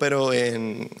Poe, pero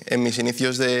en mis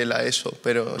inicios de la ESO,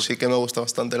 pero sí que me gusta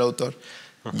bastante el autor.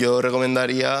 Yo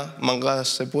recomendaría Mangas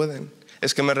se pueden.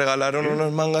 Es que me regalaron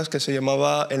unos mangas que se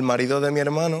llamaba El marido de mi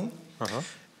hermano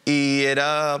y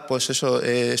era, pues eso,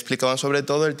 explicaban sobre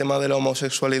todo el tema de la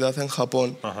homosexualidad en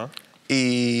Japón.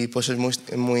 Y pues es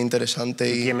muy interesante.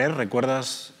 ¿Y quién es?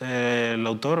 ¿Recuerdas el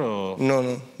autor o...?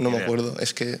 No me acuerdo,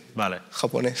 es que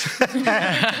japonés.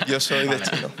 Yo soy de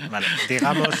chino. Vale,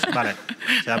 digamos,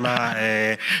 se llama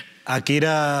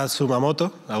Akira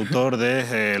Tsumamoto, autor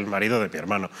de El marido de mi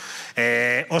hermano.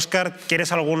 Óscar, ¿quieres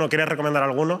recomendar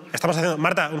alguno?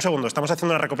 Marta, un segundo, estamos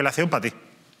haciendo una recopilación para ti.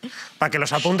 Para que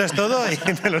los apuntes todo y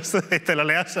te lo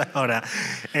leas ahora.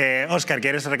 Óscar,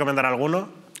 ¿quieres recomendar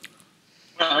alguno?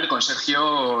 A ver, con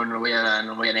Sergio no voy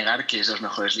a negar que es de los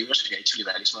mejores libros que ha hecho,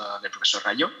 Liberalismo del profesor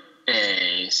Rayo.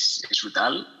 Es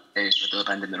brutal, sobre todo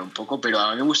para entender un poco, pero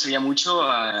a mí me gustaría mucho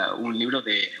un libro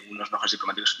de unos mejores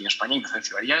diplomáticos aquí en España,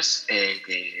 Inocencio Arias,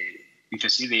 que dice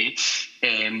así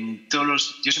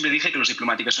yo siempre dije que los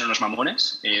diplomáticos son los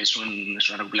mamones. Es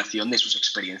una recopilación de sus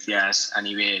experiencias a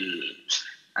nivel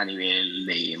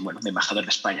de embajador de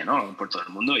España, ¿no? Por todo el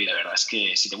mundo, y la verdad es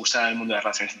que si te gusta el mundo de las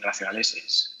relaciones internacionales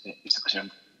es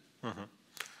apasionante.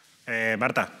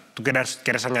 Marta, ¿tú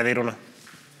quieres añadir uno?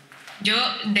 Yo,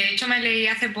 de hecho, me leí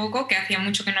hace poco, que hacía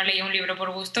mucho que no leía un libro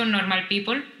por gusto, Normal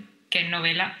People, que es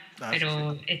novela,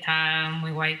 pero está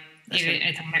muy guay. Y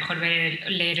está mejor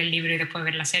leer el libro y después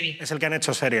ver la serie. Es el que han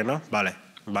hecho serie, ¿no? Vale.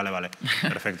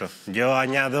 Perfecto. Yo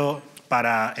añado,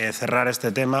 para cerrar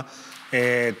este tema,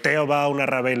 Teo va a una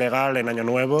rave ilegal en Año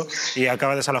Nuevo y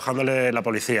acaba desalojándole la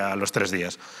policía a los 3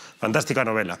 días. Fantástica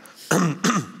novela.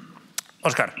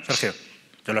 Óscar, Sergio,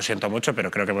 yo lo siento mucho, pero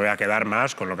creo que me voy a quedar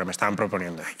más con lo que me estaban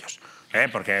proponiendo ellos.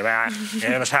 Porque,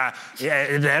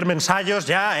 leerme ensayos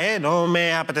ya, no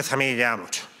me apetece a mí ya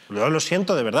mucho. Yo lo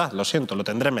siento, de verdad, lo siento, lo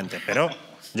tendré en mente, pero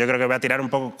yo creo que voy a tirar un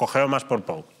poco, cojeo más por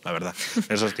Poe, la verdad,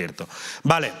 eso es cierto.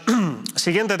 Vale,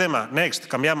 siguiente tema, next,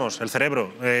 cambiamos, el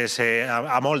cerebro se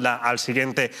amolda al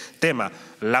siguiente tema,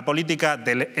 la política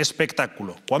del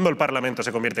espectáculo. ¿Cuándo el Parlamento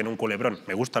se convierte en un culebrón?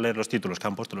 Me gusta leer los títulos que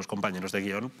han puesto los compañeros de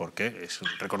guión porque es un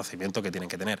reconocimiento que tienen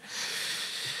que tener.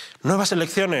 Nuevas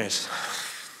elecciones.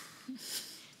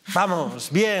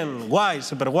 Vamos, bien, guay,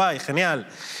 súper guay, genial.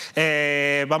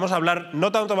 Vamos a hablar,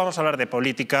 no tanto vamos a hablar de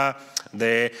política,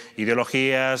 de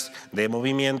ideologías, de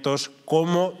movimientos,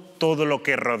 como todo lo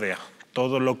que rodea.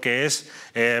 Todo lo que es,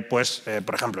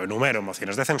 por ejemplo, enumero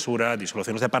mociones de censura,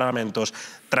 disoluciones de parlamentos,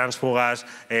 tránsfugas,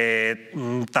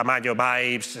 tamaño,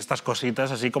 vibes, estas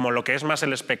cositas, así como lo que es más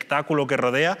el espectáculo que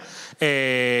rodea.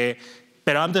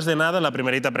 Pero antes de nada, la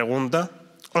primerita pregunta,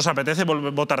 ¿os apetece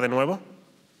votar de nuevo?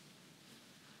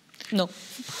 No.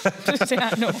 O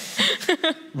sea, no.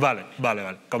 Vale,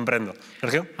 comprendo.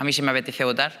 ¿Sergio? A mí sí me apetece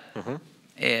votar.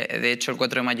 De hecho, el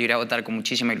 4 de mayo iré a votar con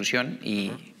muchísima ilusión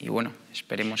y bueno,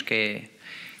 esperemos que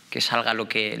salga lo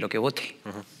que vote.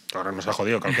 Ahora nos ha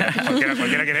jodido,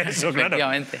 cualquiera quiere eso, claro.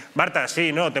 Efectivamente. Marta,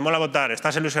 sí, no, te mola votar,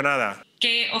 estás ilusionada.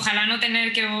 Que ojalá no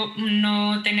tener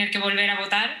que volver a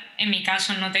votar. En mi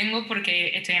caso no tengo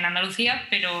porque estoy en Andalucía,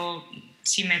 pero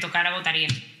si me tocara votaría.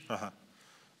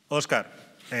 Óscar.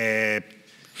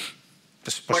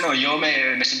 Bueno, yo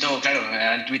me siento, claro,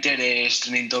 en Twitter es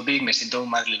trending topic, me siento un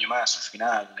madrileño más al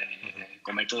final.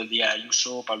 comer todo el día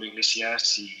Ayuso, Pablo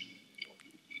Iglesias y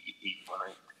bueno,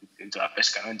 dentro de la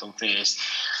pesca, ¿no? Entonces,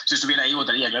 si estuviera ahí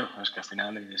votaría, claro, es que al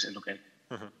final es lo que hay.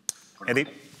 Eddie.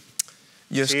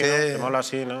 Yo es Sí, que ¿no? Te mola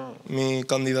así, ¿no? mi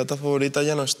candidata favorita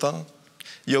ya no está.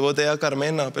 Yo voté a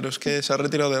Carmena, pero es que se ha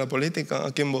retirado de la política.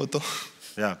 ¿A quién voto?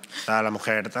 Ya, está la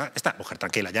mujer, esta mujer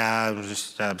tranquila, ya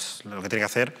es lo que tiene que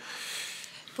hacer.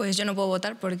 Pues yo no puedo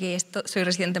votar porque soy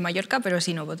residente en Mallorca, pero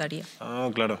sí no votaría. Ah,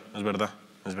 claro, es verdad,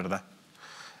 es verdad.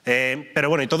 Pero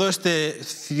bueno, y todo este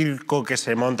circo que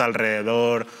se monta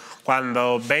alrededor,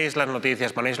 cuando veis las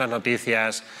noticias, ponéis las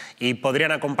noticias y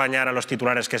podrían acompañar a los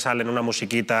titulares que salen una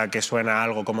musiquita que suena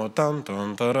algo como ton,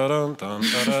 ton, tororón, ton,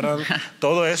 tororón.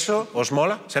 ¿Todo eso os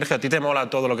mola? Sergio, ¿a ti te mola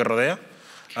todo lo que rodea?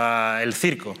 El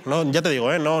circo, ¿no? Ya te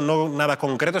digo, no nada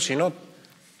concreto, sino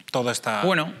toda esta...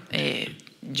 Bueno,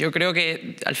 yo creo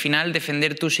que al final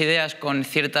defender tus ideas con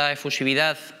cierta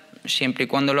efusividad, siempre y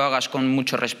cuando lo hagas con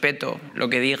mucho respeto, lo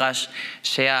que digas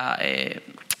sea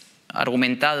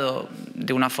argumentado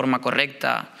de una forma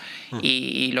correcta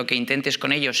y lo que intentes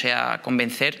con ello sea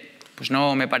convencer, pues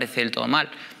no me parece del todo mal.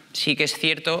 Sí que es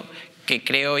cierto que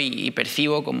creo y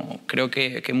percibo, como creo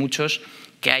que muchos,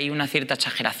 que hay una cierta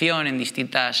exageración en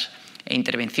distintas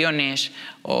intervenciones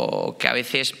o que a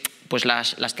veces pues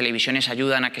las televisiones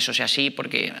ayudan a que eso sea así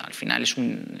porque al final es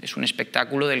un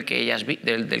espectáculo del que ellas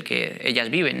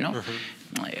viven, ¿no?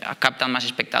 Captan más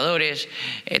espectadores,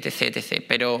 etc. etc.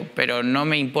 Pero no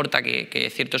me importa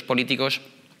que ciertos políticos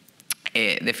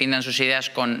defiendan sus ideas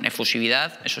con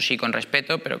efusividad, eso sí, con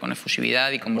respeto, pero con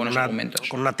efusividad y con buenos argumentos.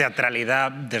 Con una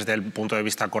teatralidad desde el punto de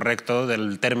vista correcto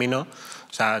del término.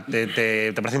 O sea,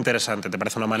 te parece interesante, te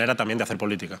parece una manera también de hacer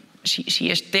política.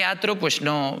 Si es teatro, pues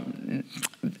no...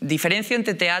 Diferencio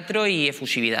entre teatro y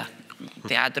efusividad.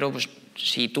 Teatro, pues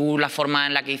si tú la forma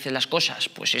en la que dices las cosas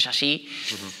pues es así,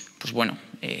 pues bueno,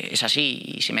 es así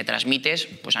y si me transmites,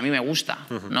 pues a mí me gusta,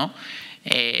 ¿no?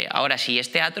 Ahora, si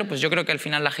es teatro, pues yo creo que al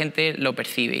final la gente lo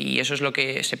percibe y eso es lo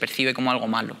que se percibe como algo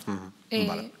malo.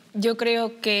 Vale. Yo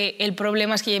creo que el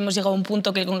problema es que ya hemos llegado a un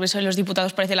punto que el Congreso de los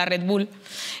Diputados parece la Red Bull.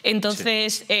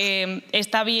 Entonces,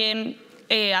 está bien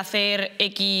hacer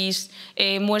X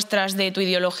muestras de tu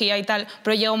ideología y tal,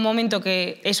 pero llega un momento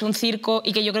que es un circo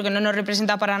y que yo creo que no nos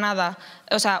representa para nada.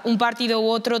 O sea, un partido u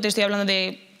otro, te estoy hablando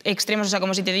de extremos, o sea,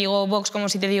 como si te digo Vox, como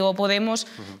si te digo Podemos,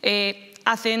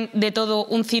 hacen de todo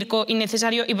un circo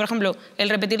innecesario y, por ejemplo, el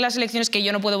repetir las elecciones, que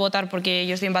yo no puedo votar porque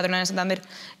yo estoy empadronada en Santander,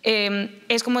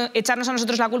 es como echarnos a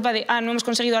nosotros la culpa de no hemos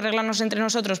conseguido arreglarnos entre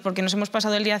nosotros porque nos hemos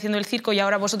pasado el día haciendo el circo y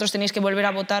ahora vosotros tenéis que volver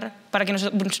a votar para que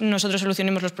nosotros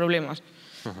solucionemos los problemas.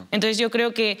 Entonces yo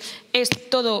creo que es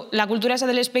todo, la cultura esa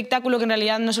del espectáculo que en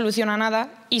realidad no soluciona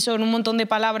nada y son un montón de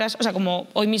palabras, o sea, como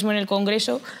hoy mismo en el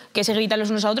Congreso, que se gritan los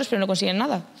unos a otros pero no consiguen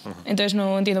nada. Entonces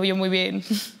no entiendo yo muy bien.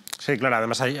 Sí, claro,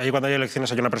 además ahí cuando hay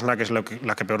elecciones hay una persona que es la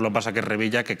que peor lo pasa, que es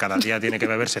Revilla, que cada día tiene que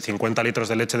beberse 50 litros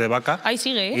de leche de vaca Ahí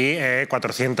sigue, y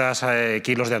 400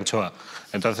 kilos de anchoa.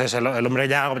 Entonces el hombre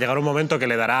ya llegará un momento que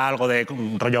le dará algo de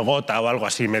rollo gota o algo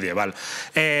así medieval.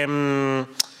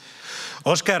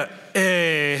 Óscar,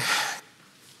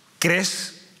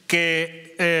 ¿crees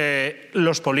que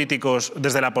los políticos,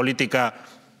 desde la política,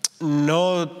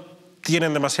 no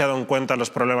tienen demasiado en cuenta los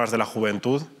problemas de la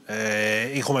juventud?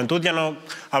 Y juventud ya no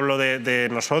hablo de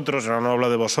nosotros, no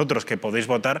hablo de vosotros que podéis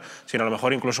votar, sino a lo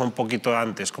mejor incluso un poquito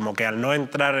antes, como que al no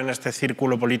entrar en este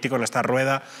círculo político, en esta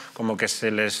rueda, como que se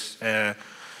les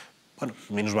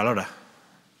minusvalora.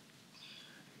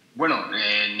 Bueno,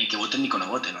 ni que voten ni que no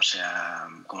voten. O sea,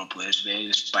 como puedes ver,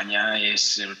 España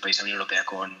es el país de la Unión Europea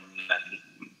con el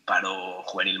paro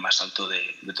juvenil más alto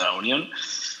de toda la Unión.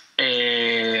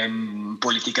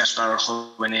 Políticas para los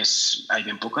jóvenes hay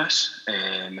bien pocas,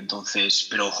 entonces,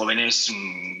 pero jóvenes,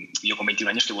 yo con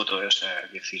 21 años que voto, o sea,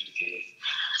 es decir, que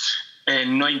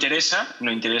no interesa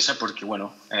porque,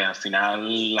 bueno, al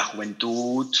final la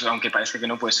juventud, aunque parezca que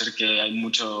no, puede ser que hay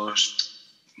muchos...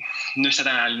 No está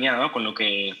tan alineado, ¿no?, con lo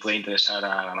que puede interesar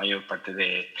a la mayor parte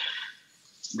de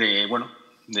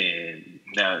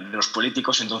los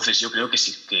políticos. Entonces yo creo que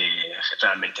sí, que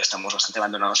realmente estamos bastante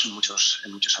abandonados en muchos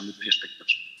ámbitos y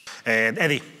aspectos.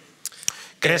 Eddie,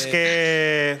 ¿crees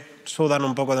que sudan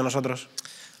un poco de nosotros?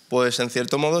 Pues en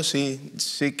cierto modo sí.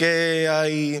 Sí que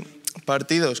hay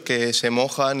partidos que se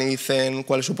mojan y dicen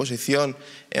cuál es su posición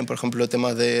en, por ejemplo,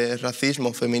 temas de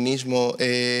racismo, feminismo,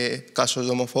 casos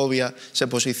de homofobia, se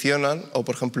posicionan, o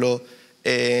por ejemplo,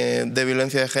 de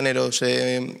violencia de género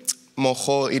se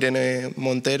mojó Irene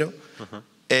Montero,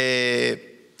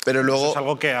 pero luego... Eso es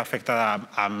algo que afecta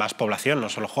a más población, no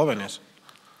solo jóvenes.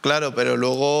 Claro, pero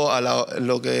luego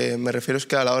lo que me refiero es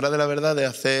que a la hora de la verdad de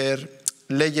hacer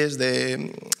leyes,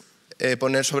 de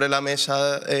poner sobre la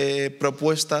mesa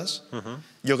propuestas,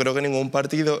 yo creo que ningún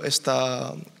partido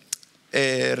está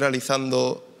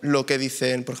realizando lo que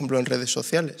dicen, por ejemplo, en redes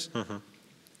sociales.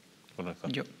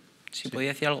 Yo, si podía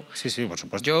decir algo. Sí, por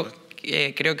supuesto. Yo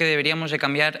creo que deberíamos de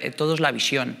cambiar todos la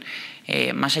visión.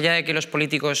 Más allá de que los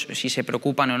políticos, si se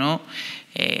preocupan o no,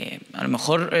 a lo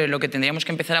mejor lo que tendríamos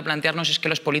que empezar a plantearnos es que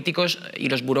los políticos y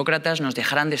los burócratas nos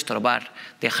dejaran de estorbar,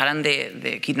 dejaran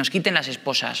que nos quiten las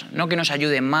esposas, no que nos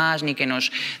ayuden más ni que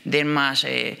nos den más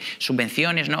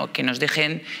subvenciones, no, que nos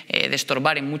dejen de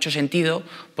estorbar en mucho sentido,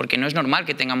 porque no es normal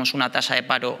que tengamos una tasa de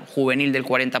paro juvenil del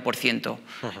 40%.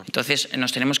 Entonces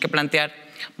nos tenemos que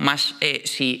plantear más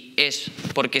si es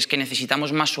porque es que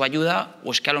necesitamos más su ayuda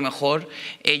o es que a lo mejor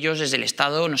ellos desde el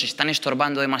Estado nos están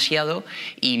estorbando demasiado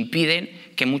e impiden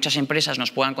que muchas empresas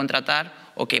nos puedan contratar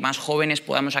o que más jóvenes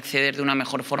podamos acceder de una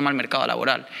mejor forma al mercado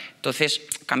laboral. Entonces,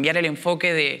 cambiar el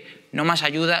enfoque de no más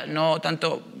ayuda, no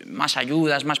tanto más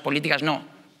ayudas, más políticas, no,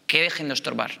 que dejen de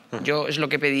estorbar. Yo es lo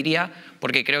que pediría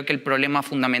porque creo que el problema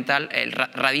fundamental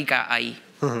radica ahí.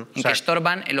 En que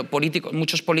estorban,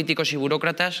 muchos políticos y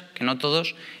burócratas, que no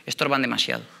todos, estorban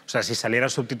demasiado. O sea, si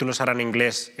salieran subtítulos ahora en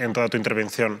inglés en toda tu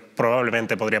intervención,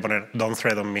 probablemente podría poner "Don't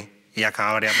tread on me" y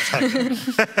acabaríamos ahí.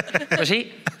 Pues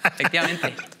sí,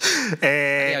 efectivamente.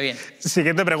 Bien.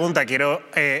 Siguiente pregunta, quiero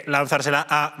lanzársela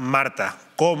a Marta.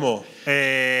 Como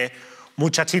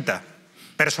muchachita,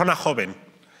 persona joven,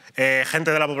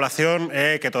 gente de la población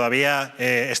que todavía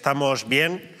estamos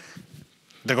bien,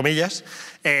 entre comillas,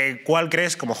 ¿cuál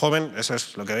crees, como joven, eso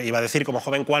es lo que iba a decir, como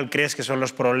joven, cuál crees que son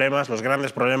los problemas, los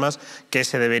grandes problemas que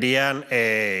se deberían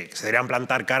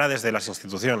plantar cara desde las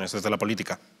instituciones, desde la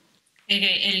política?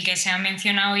 El que se ha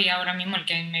mencionado y ahora mismo el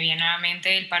que me viene a la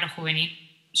mente, el paro juvenil,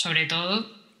 sobre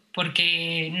todo,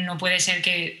 porque no puede ser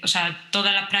que, o sea,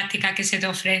 todas las prácticas que se te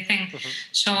ofrecen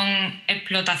son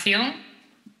explotación,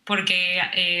 porque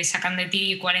sacan de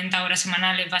ti 40 horas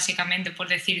semanales básicamente por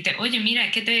decirte, oye, mira,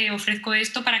 es que te ofrezco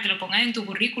esto para que lo pongas en tu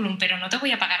currículum, pero no te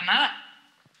voy a pagar nada.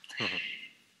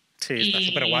 Sí, está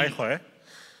súper guay, joder.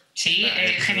 Sí,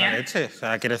 genial. La leche, o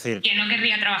sea, quiero decir... ¿Quién no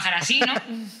querría trabajar así, no?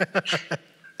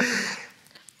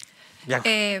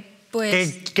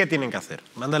 Pues... ¿Qué tienen que hacer?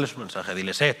 Mándales un mensaje,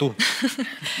 diles, tú.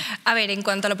 A ver, en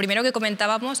cuanto a lo primero que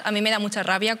comentábamos, a mí me da mucha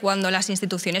rabia cuando las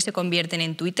instituciones se convierten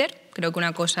en Twitter. Creo que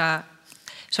una cosa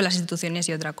son las instituciones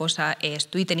y otra cosa es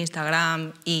Twitter,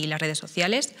 Instagram y las redes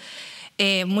sociales.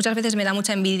 Muchas veces me da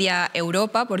mucha envidia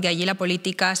Europa porque allí la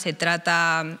política se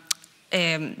trata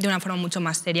de una forma mucho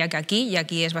más seria que aquí y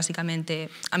aquí es básicamente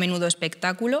a menudo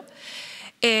espectáculo.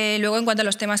 Luego, en cuanto a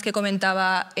los temas que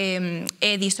comentaba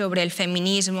Edi sobre el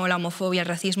feminismo, la homofobia, el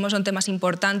racismo, son temas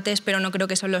importantes, pero no creo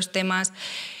que son los temas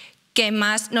que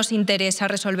más nos interesa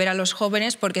resolver a los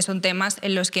jóvenes porque son temas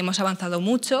en los que hemos avanzado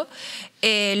mucho,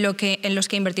 en los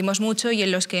que invertimos mucho y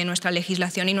en los que nuestra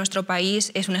legislación y nuestro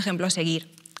país es un ejemplo a seguir.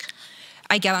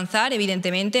 Hay que avanzar,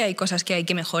 evidentemente, hay cosas que hay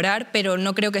que mejorar, pero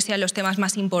no creo que sean los temas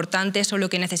más importantes o lo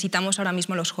que necesitamos ahora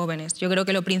mismo los jóvenes. Yo creo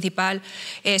que lo principal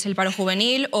es el paro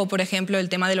juvenil o, por ejemplo, el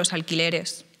tema de los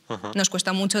alquileres. Nos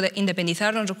cuesta mucho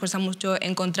independizarnos, nos cuesta mucho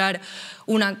encontrar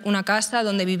una casa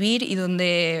donde vivir y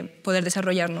donde poder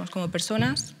desarrollarnos como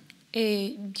personas.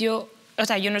 Yo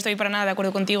no estoy para nada de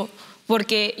acuerdo contigo,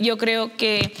 porque yo creo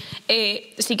que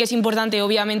sí que es importante,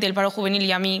 obviamente, el paro juvenil,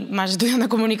 y a mí, más estudiando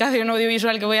comunicación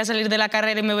audiovisual, que voy a salir de la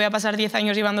carrera y me voy a pasar 10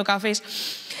 años llevando cafés,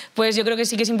 pues yo creo que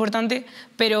sí que es importante,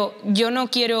 pero yo no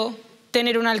quiero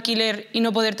tener un alquiler y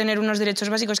no poder tener unos derechos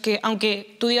básicos que,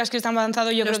 aunque tú digas que están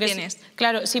avanzados, yo creo que tienes.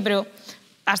 Claro, sí, pero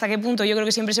 ¿hasta qué punto? Yo creo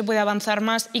que siempre se puede avanzar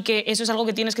más y que eso es algo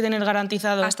que tienes que tener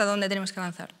garantizado. ¿Hasta dónde tenemos que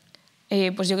avanzar?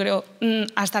 Pues yo creo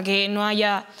hasta que no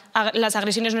haya... las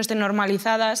agresiones no estén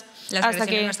normalizadas. Las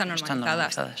agresiones no están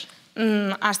normalizadas.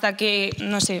 Hasta que,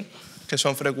 no sé... Que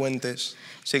son frecuentes.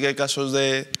 Sí que hay casos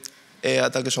de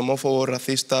ataques homófobos,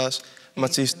 racistas,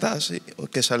 machistas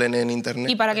que salen en internet.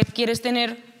 ¿Y para qué quieres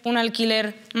tener un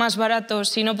alquiler más barato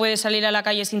si no puedes salir a la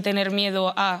calle sin tener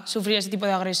miedo a sufrir ese tipo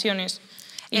de agresiones?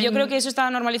 Y yo creo que eso está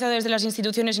normalizado desde las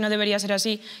instituciones y no debería ser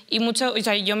así. Y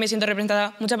yo me siento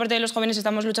representada. Mucha parte de los jóvenes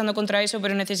estamos luchando contra eso,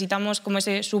 pero necesitamos como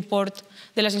ese support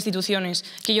de las instituciones,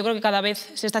 que yo creo que cada vez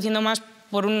se está haciendo más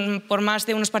por más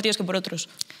de unos partidos que por otros.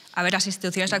 A ver, las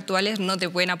instituciones actuales no te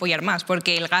pueden apoyar más,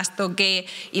 porque el gasto que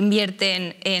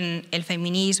invierten en el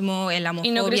feminismo, en la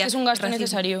homofobia... ¿Y no crees que es un gasto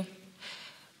necesario?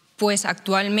 Pues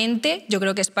actualmente yo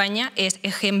creo que España es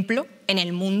ejemplo en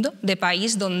el mundo de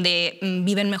país donde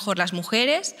viven mejor las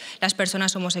mujeres, las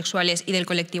personas homosexuales y del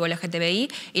colectivo LGTBI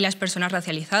y las personas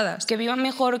racializadas. ¿Que vivan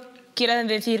mejor quiere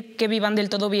decir que vivan del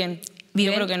todo bien?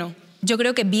 Yo creo que no. Yo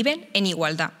creo que viven en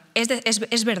igualdad.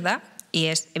 Es verdad y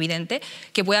es evidente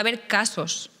que puede haber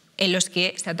casos en los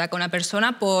que se ataca a una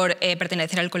persona por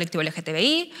pertenecer al colectivo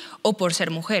LGTBI o por ser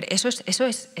mujer. Eso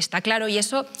está claro, y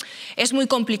eso es muy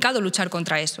complicado luchar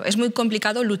contra eso. Es muy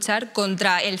complicado luchar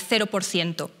contra el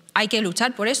 0%. Hay que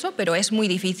luchar por eso, pero es muy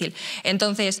difícil.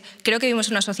 Entonces, creo que vivimos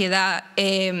una sociedad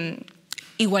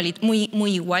muy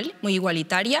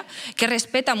igualitaria, que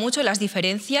respeta mucho las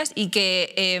diferencias y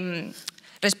que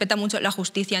respeta mucho la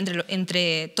justicia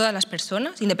entre todas las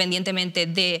personas, independientemente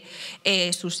de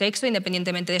su sexo,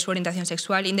 independientemente de su orientación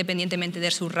sexual, independientemente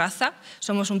de su raza.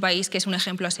 Somos un país que es un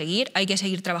ejemplo a seguir, hay que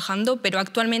seguir trabajando, pero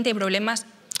actualmente hay problemas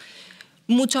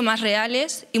mucho más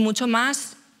reales y mucho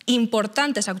más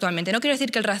importantes actualmente. No quiero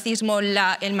decir que el racismo,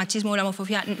 el machismo o la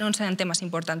homofobia no sean temas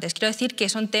importantes, quiero decir que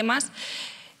son temas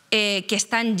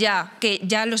que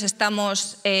ya los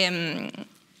estamos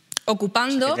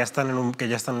ocupando. O sea, que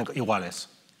ya están iguales.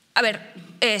 A ver,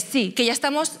 sí, que ya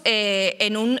estamos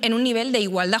en un nivel de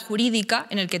igualdad jurídica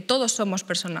en el que todos somos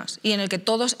personas y en el que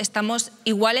todos estamos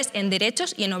iguales en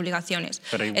derechos y en obligaciones.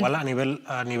 Pero igual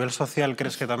a nivel social,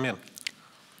 ¿crees que también?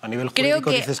 A nivel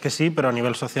jurídico dices que sí, pero a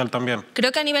nivel social también.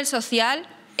 Creo que a nivel social,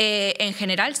 en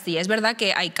general, sí. Es verdad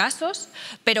que hay casos,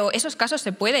 pero esos casos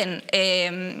se pueden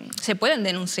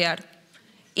denunciar.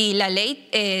 Y la ley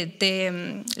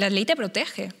te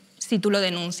protege si tú lo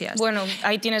denuncias. Bueno,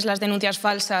 ahí tienes las denuncias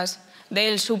falsas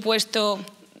del supuesto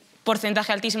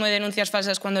porcentaje altísimo de denuncias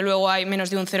falsas cuando luego hay menos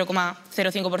de un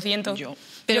 0,05%. Yo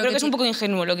creo que es un poco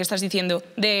ingenuo lo que estás diciendo,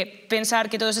 de pensar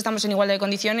que todos estamos en igualdad de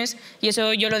condiciones, y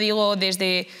eso yo lo digo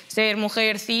desde ser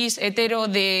mujer cis, hetero,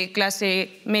 de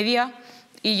clase media,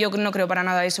 y yo no creo para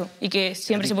nada eso, y que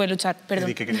siempre se puede luchar.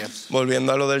 Perdón. ¿Qué querías?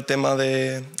 Volviendo a lo del tema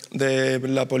de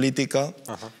la política,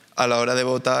 a la hora de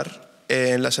votar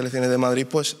en las elecciones de Madrid,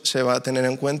 pues se va a tener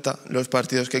en cuenta los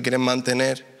partidos que quieren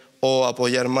mantener o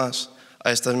apoyar más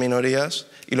a estas minorías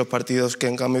y los partidos que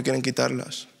en cambio quieren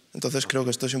quitarlas. Entonces creo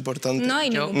que esto es importante.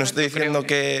 No estoy diciendo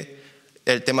que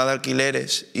el tema de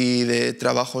alquileres y de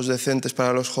trabajos decentes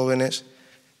para los jóvenes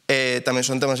también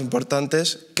son temas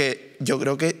importantes, que yo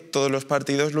creo que todos los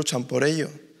partidos luchan por ello,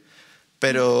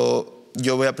 pero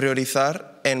yo voy a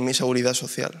priorizar en mi seguridad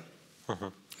social,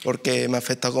 porque me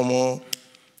afecta como...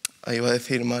 Ahí iba a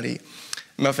decir Mari,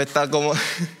 me afecta como...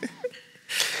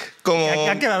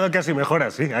 Ha quedado casi mejor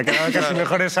así, ha quedado casi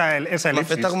mejor esa elipsis. Me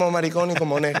afecta como maricón y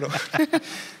como negro.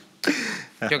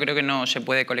 Yo creo que no se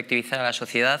puede colectivizar a la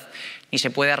sociedad, ni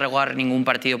se puede arrogar ningún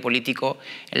partido político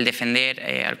el defender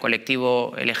al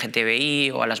colectivo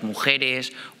LGTBI o a las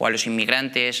mujeres o a los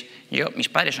inmigrantes. Mis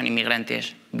padres son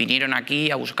inmigrantes, vinieron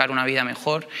aquí a buscar una vida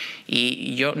mejor,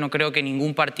 y yo no creo que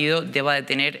ningún partido deba de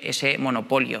tener ese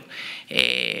monopolio.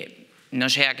 No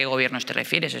sé a qué gobiernos te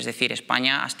refieres, es decir,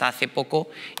 España hasta hace poco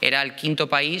era el quinto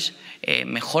país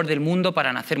mejor del mundo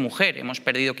para nacer mujer. Hemos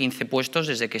perdido 15 puestos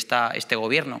desde que está este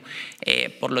gobierno.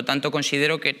 Por lo tanto,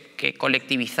 considero que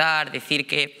colectivizar, decir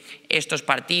que estos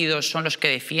partidos son los que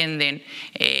defienden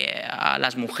a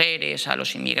las mujeres, a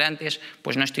los inmigrantes,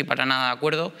 pues no estoy para nada de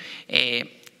acuerdo.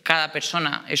 Cada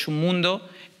persona es un mundo,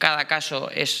 cada caso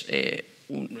es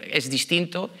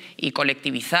distinto, y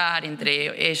colectivizar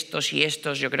entre estos y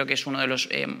estos yo creo que es uno de los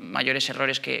mayores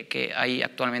errores que hay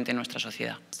actualmente en nuestra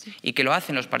sociedad. Sí. Y que lo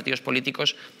hacen los partidos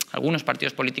políticos, algunos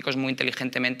partidos políticos muy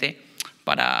inteligentemente,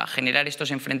 para generar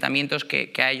estos enfrentamientos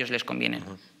que a ellos les convienen.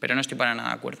 Pero no estoy para nada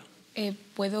de acuerdo.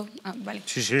 ¿Puedo? Vale.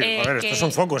 Sí, a ver, estos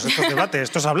son focos, esto es debate,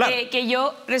 esto es hablar. Que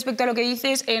yo, respecto a lo que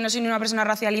dices, no soy ni una persona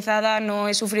racializada, no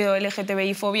he sufrido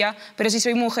LGTBI-fobia, pero sí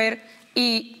soy mujer.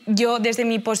 Y yo, desde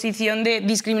mi posición de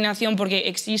discriminación, porque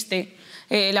existe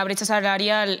la brecha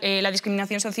salarial, la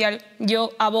discriminación social,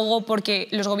 yo abogo porque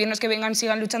los gobiernos que vengan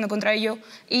sigan luchando contra ello,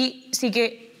 y sí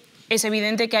que es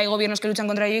evidente que hay gobiernos que luchan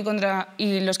contra ello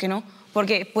y los que no,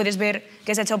 porque puedes ver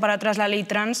que se ha echado para atrás la ley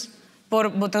trans por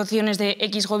votaciones de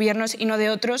X gobiernos y no de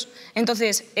otros.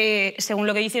 Entonces, según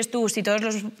lo que dices tú, si todos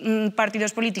los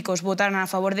partidos políticos votaran a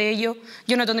favor de ello,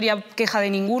 yo no tendría queja de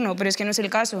ninguno, pero es que no es el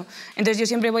caso. Entonces, yo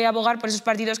siempre voy a abogar por esos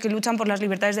partidos que luchan por las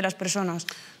libertades de las personas.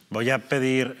 Voy a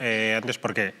pedir, antes,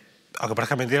 porque, aunque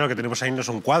parezca mentira, lo que tenemos ahí no es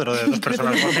un cuadro de dos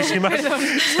personas guapísimas,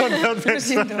 son dos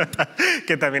personas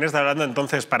que también está hablando.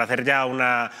 Entonces, para hacer ya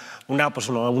una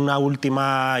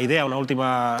última idea, una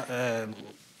última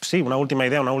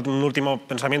idea, un último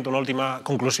pensamiento, una última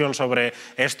conclusión sobre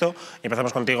esto.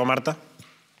 Empezamos contigo, Marta.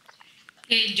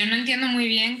 Yo no entiendo muy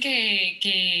bien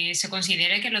que se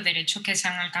considere que los derechos que se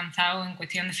han alcanzado en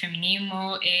cuestión de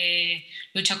feminismo,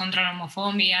 lucha contra la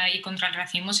homofobia y contra el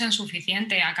racismo sean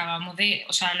suficientes. Acabamos de,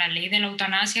 o sea, la ley de la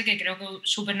eutanasia, que creo que es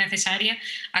súper necesaria,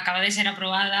 acaba de ser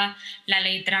aprobada. La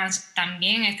ley trans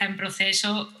también está en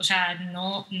proceso. O sea,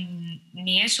 no,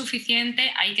 ni es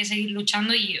suficiente, hay que seguir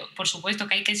luchando y, por supuesto,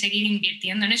 que hay que seguir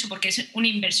invirtiendo en eso, porque es una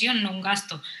inversión, no un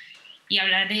gasto. Y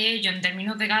hablar de ello en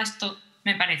términos de gasto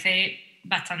me parece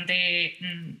bastante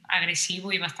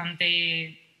agresivo y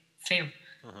bastante feo.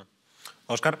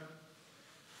 Óscar.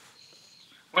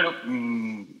 Bueno,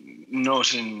 no,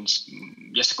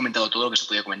 ya se ha comentado todo lo que se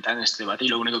podía comentar en este debate y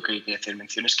lo único que hay que hacer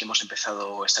mención es que hemos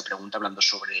empezado esta pregunta hablando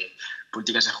sobre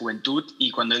políticas de juventud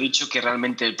y cuando he dicho que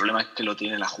realmente el problema es que lo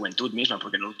tiene la juventud misma,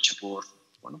 porque no lucha por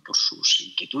sus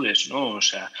inquietudes, ¿no? O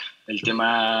sea, el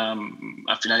tema,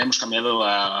 al final hemos cambiado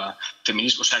a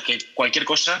feminismo, o sea, que cualquier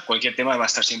cosa, cualquier tema va a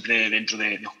estar siempre dentro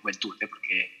de juventud, ¿eh?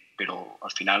 Pero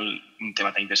al final un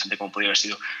tema tan interesante como podría haber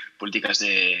sido políticas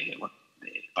de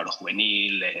paro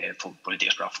juvenil,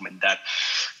 políticas para fomentar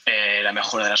la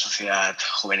mejora de la sociedad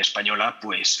joven española,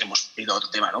 pues hemos ido a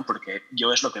otro tema, ¿no? Porque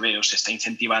yo es lo que veo, se está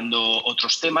incentivando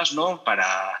otros temas, ¿no?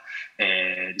 Para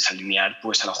desalinear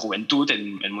pues, a la juventud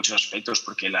en muchos aspectos,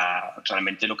 porque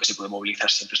realmente lo que se puede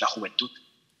movilizar siempre es la juventud.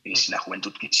 Y si la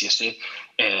juventud quisiese,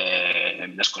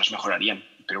 las cosas mejorarían.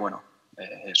 Pero bueno,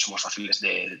 somos fáciles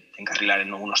de encarrilar en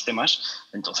algunos temas,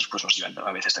 entonces pues nos llevan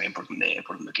a veces también por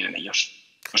donde quieren ellos.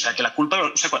 O sea, que la culpa,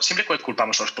 o sea, siempre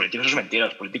culpamos a los políticos, eso es mentira.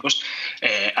 Los políticos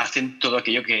hacen todo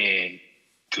aquello que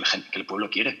el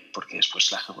pueblo quiere, porque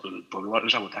después el pueblo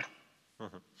les va a votar.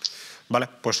 Vale,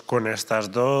 pues con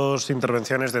estas dos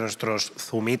intervenciones de nuestros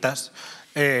zumitas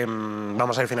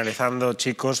vamos a ir finalizando,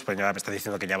 chicos. Pues ya me está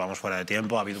diciendo que ya vamos fuera de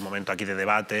tiempo, ha habido un momento aquí de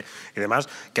debate y demás,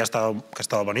 que ha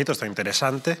estado bonito, está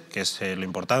interesante, que es lo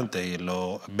importante y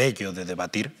lo bello de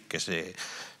debatir, que se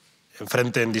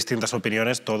enfrenten distintas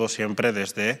opiniones, todo siempre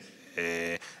desde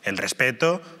el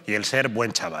respeto y el ser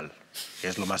buen chaval, que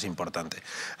es lo más importante.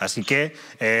 Así que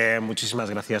muchísimas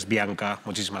gracias Bianca,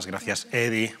 muchísimas gracias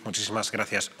Edi, muchísimas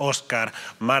gracias Óscar,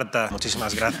 Marta,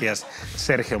 muchísimas gracias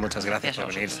Sergio, muchas gracias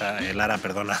por venir. Lara,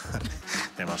 perdona,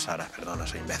 Sara, perdona,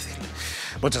 soy imbécil.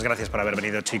 Muchas gracias por haber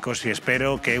venido, chicos, y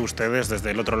espero que ustedes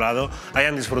desde el otro lado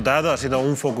hayan disfrutado. Ha sido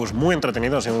un focus muy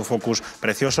entretenido, ha sido un focus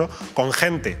precioso, con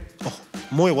gente, ojo,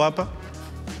 muy guapa,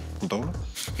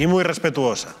 y muy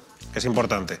respetuosa, que es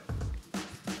importante.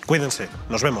 Cuídense,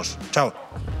 nos vemos, chao.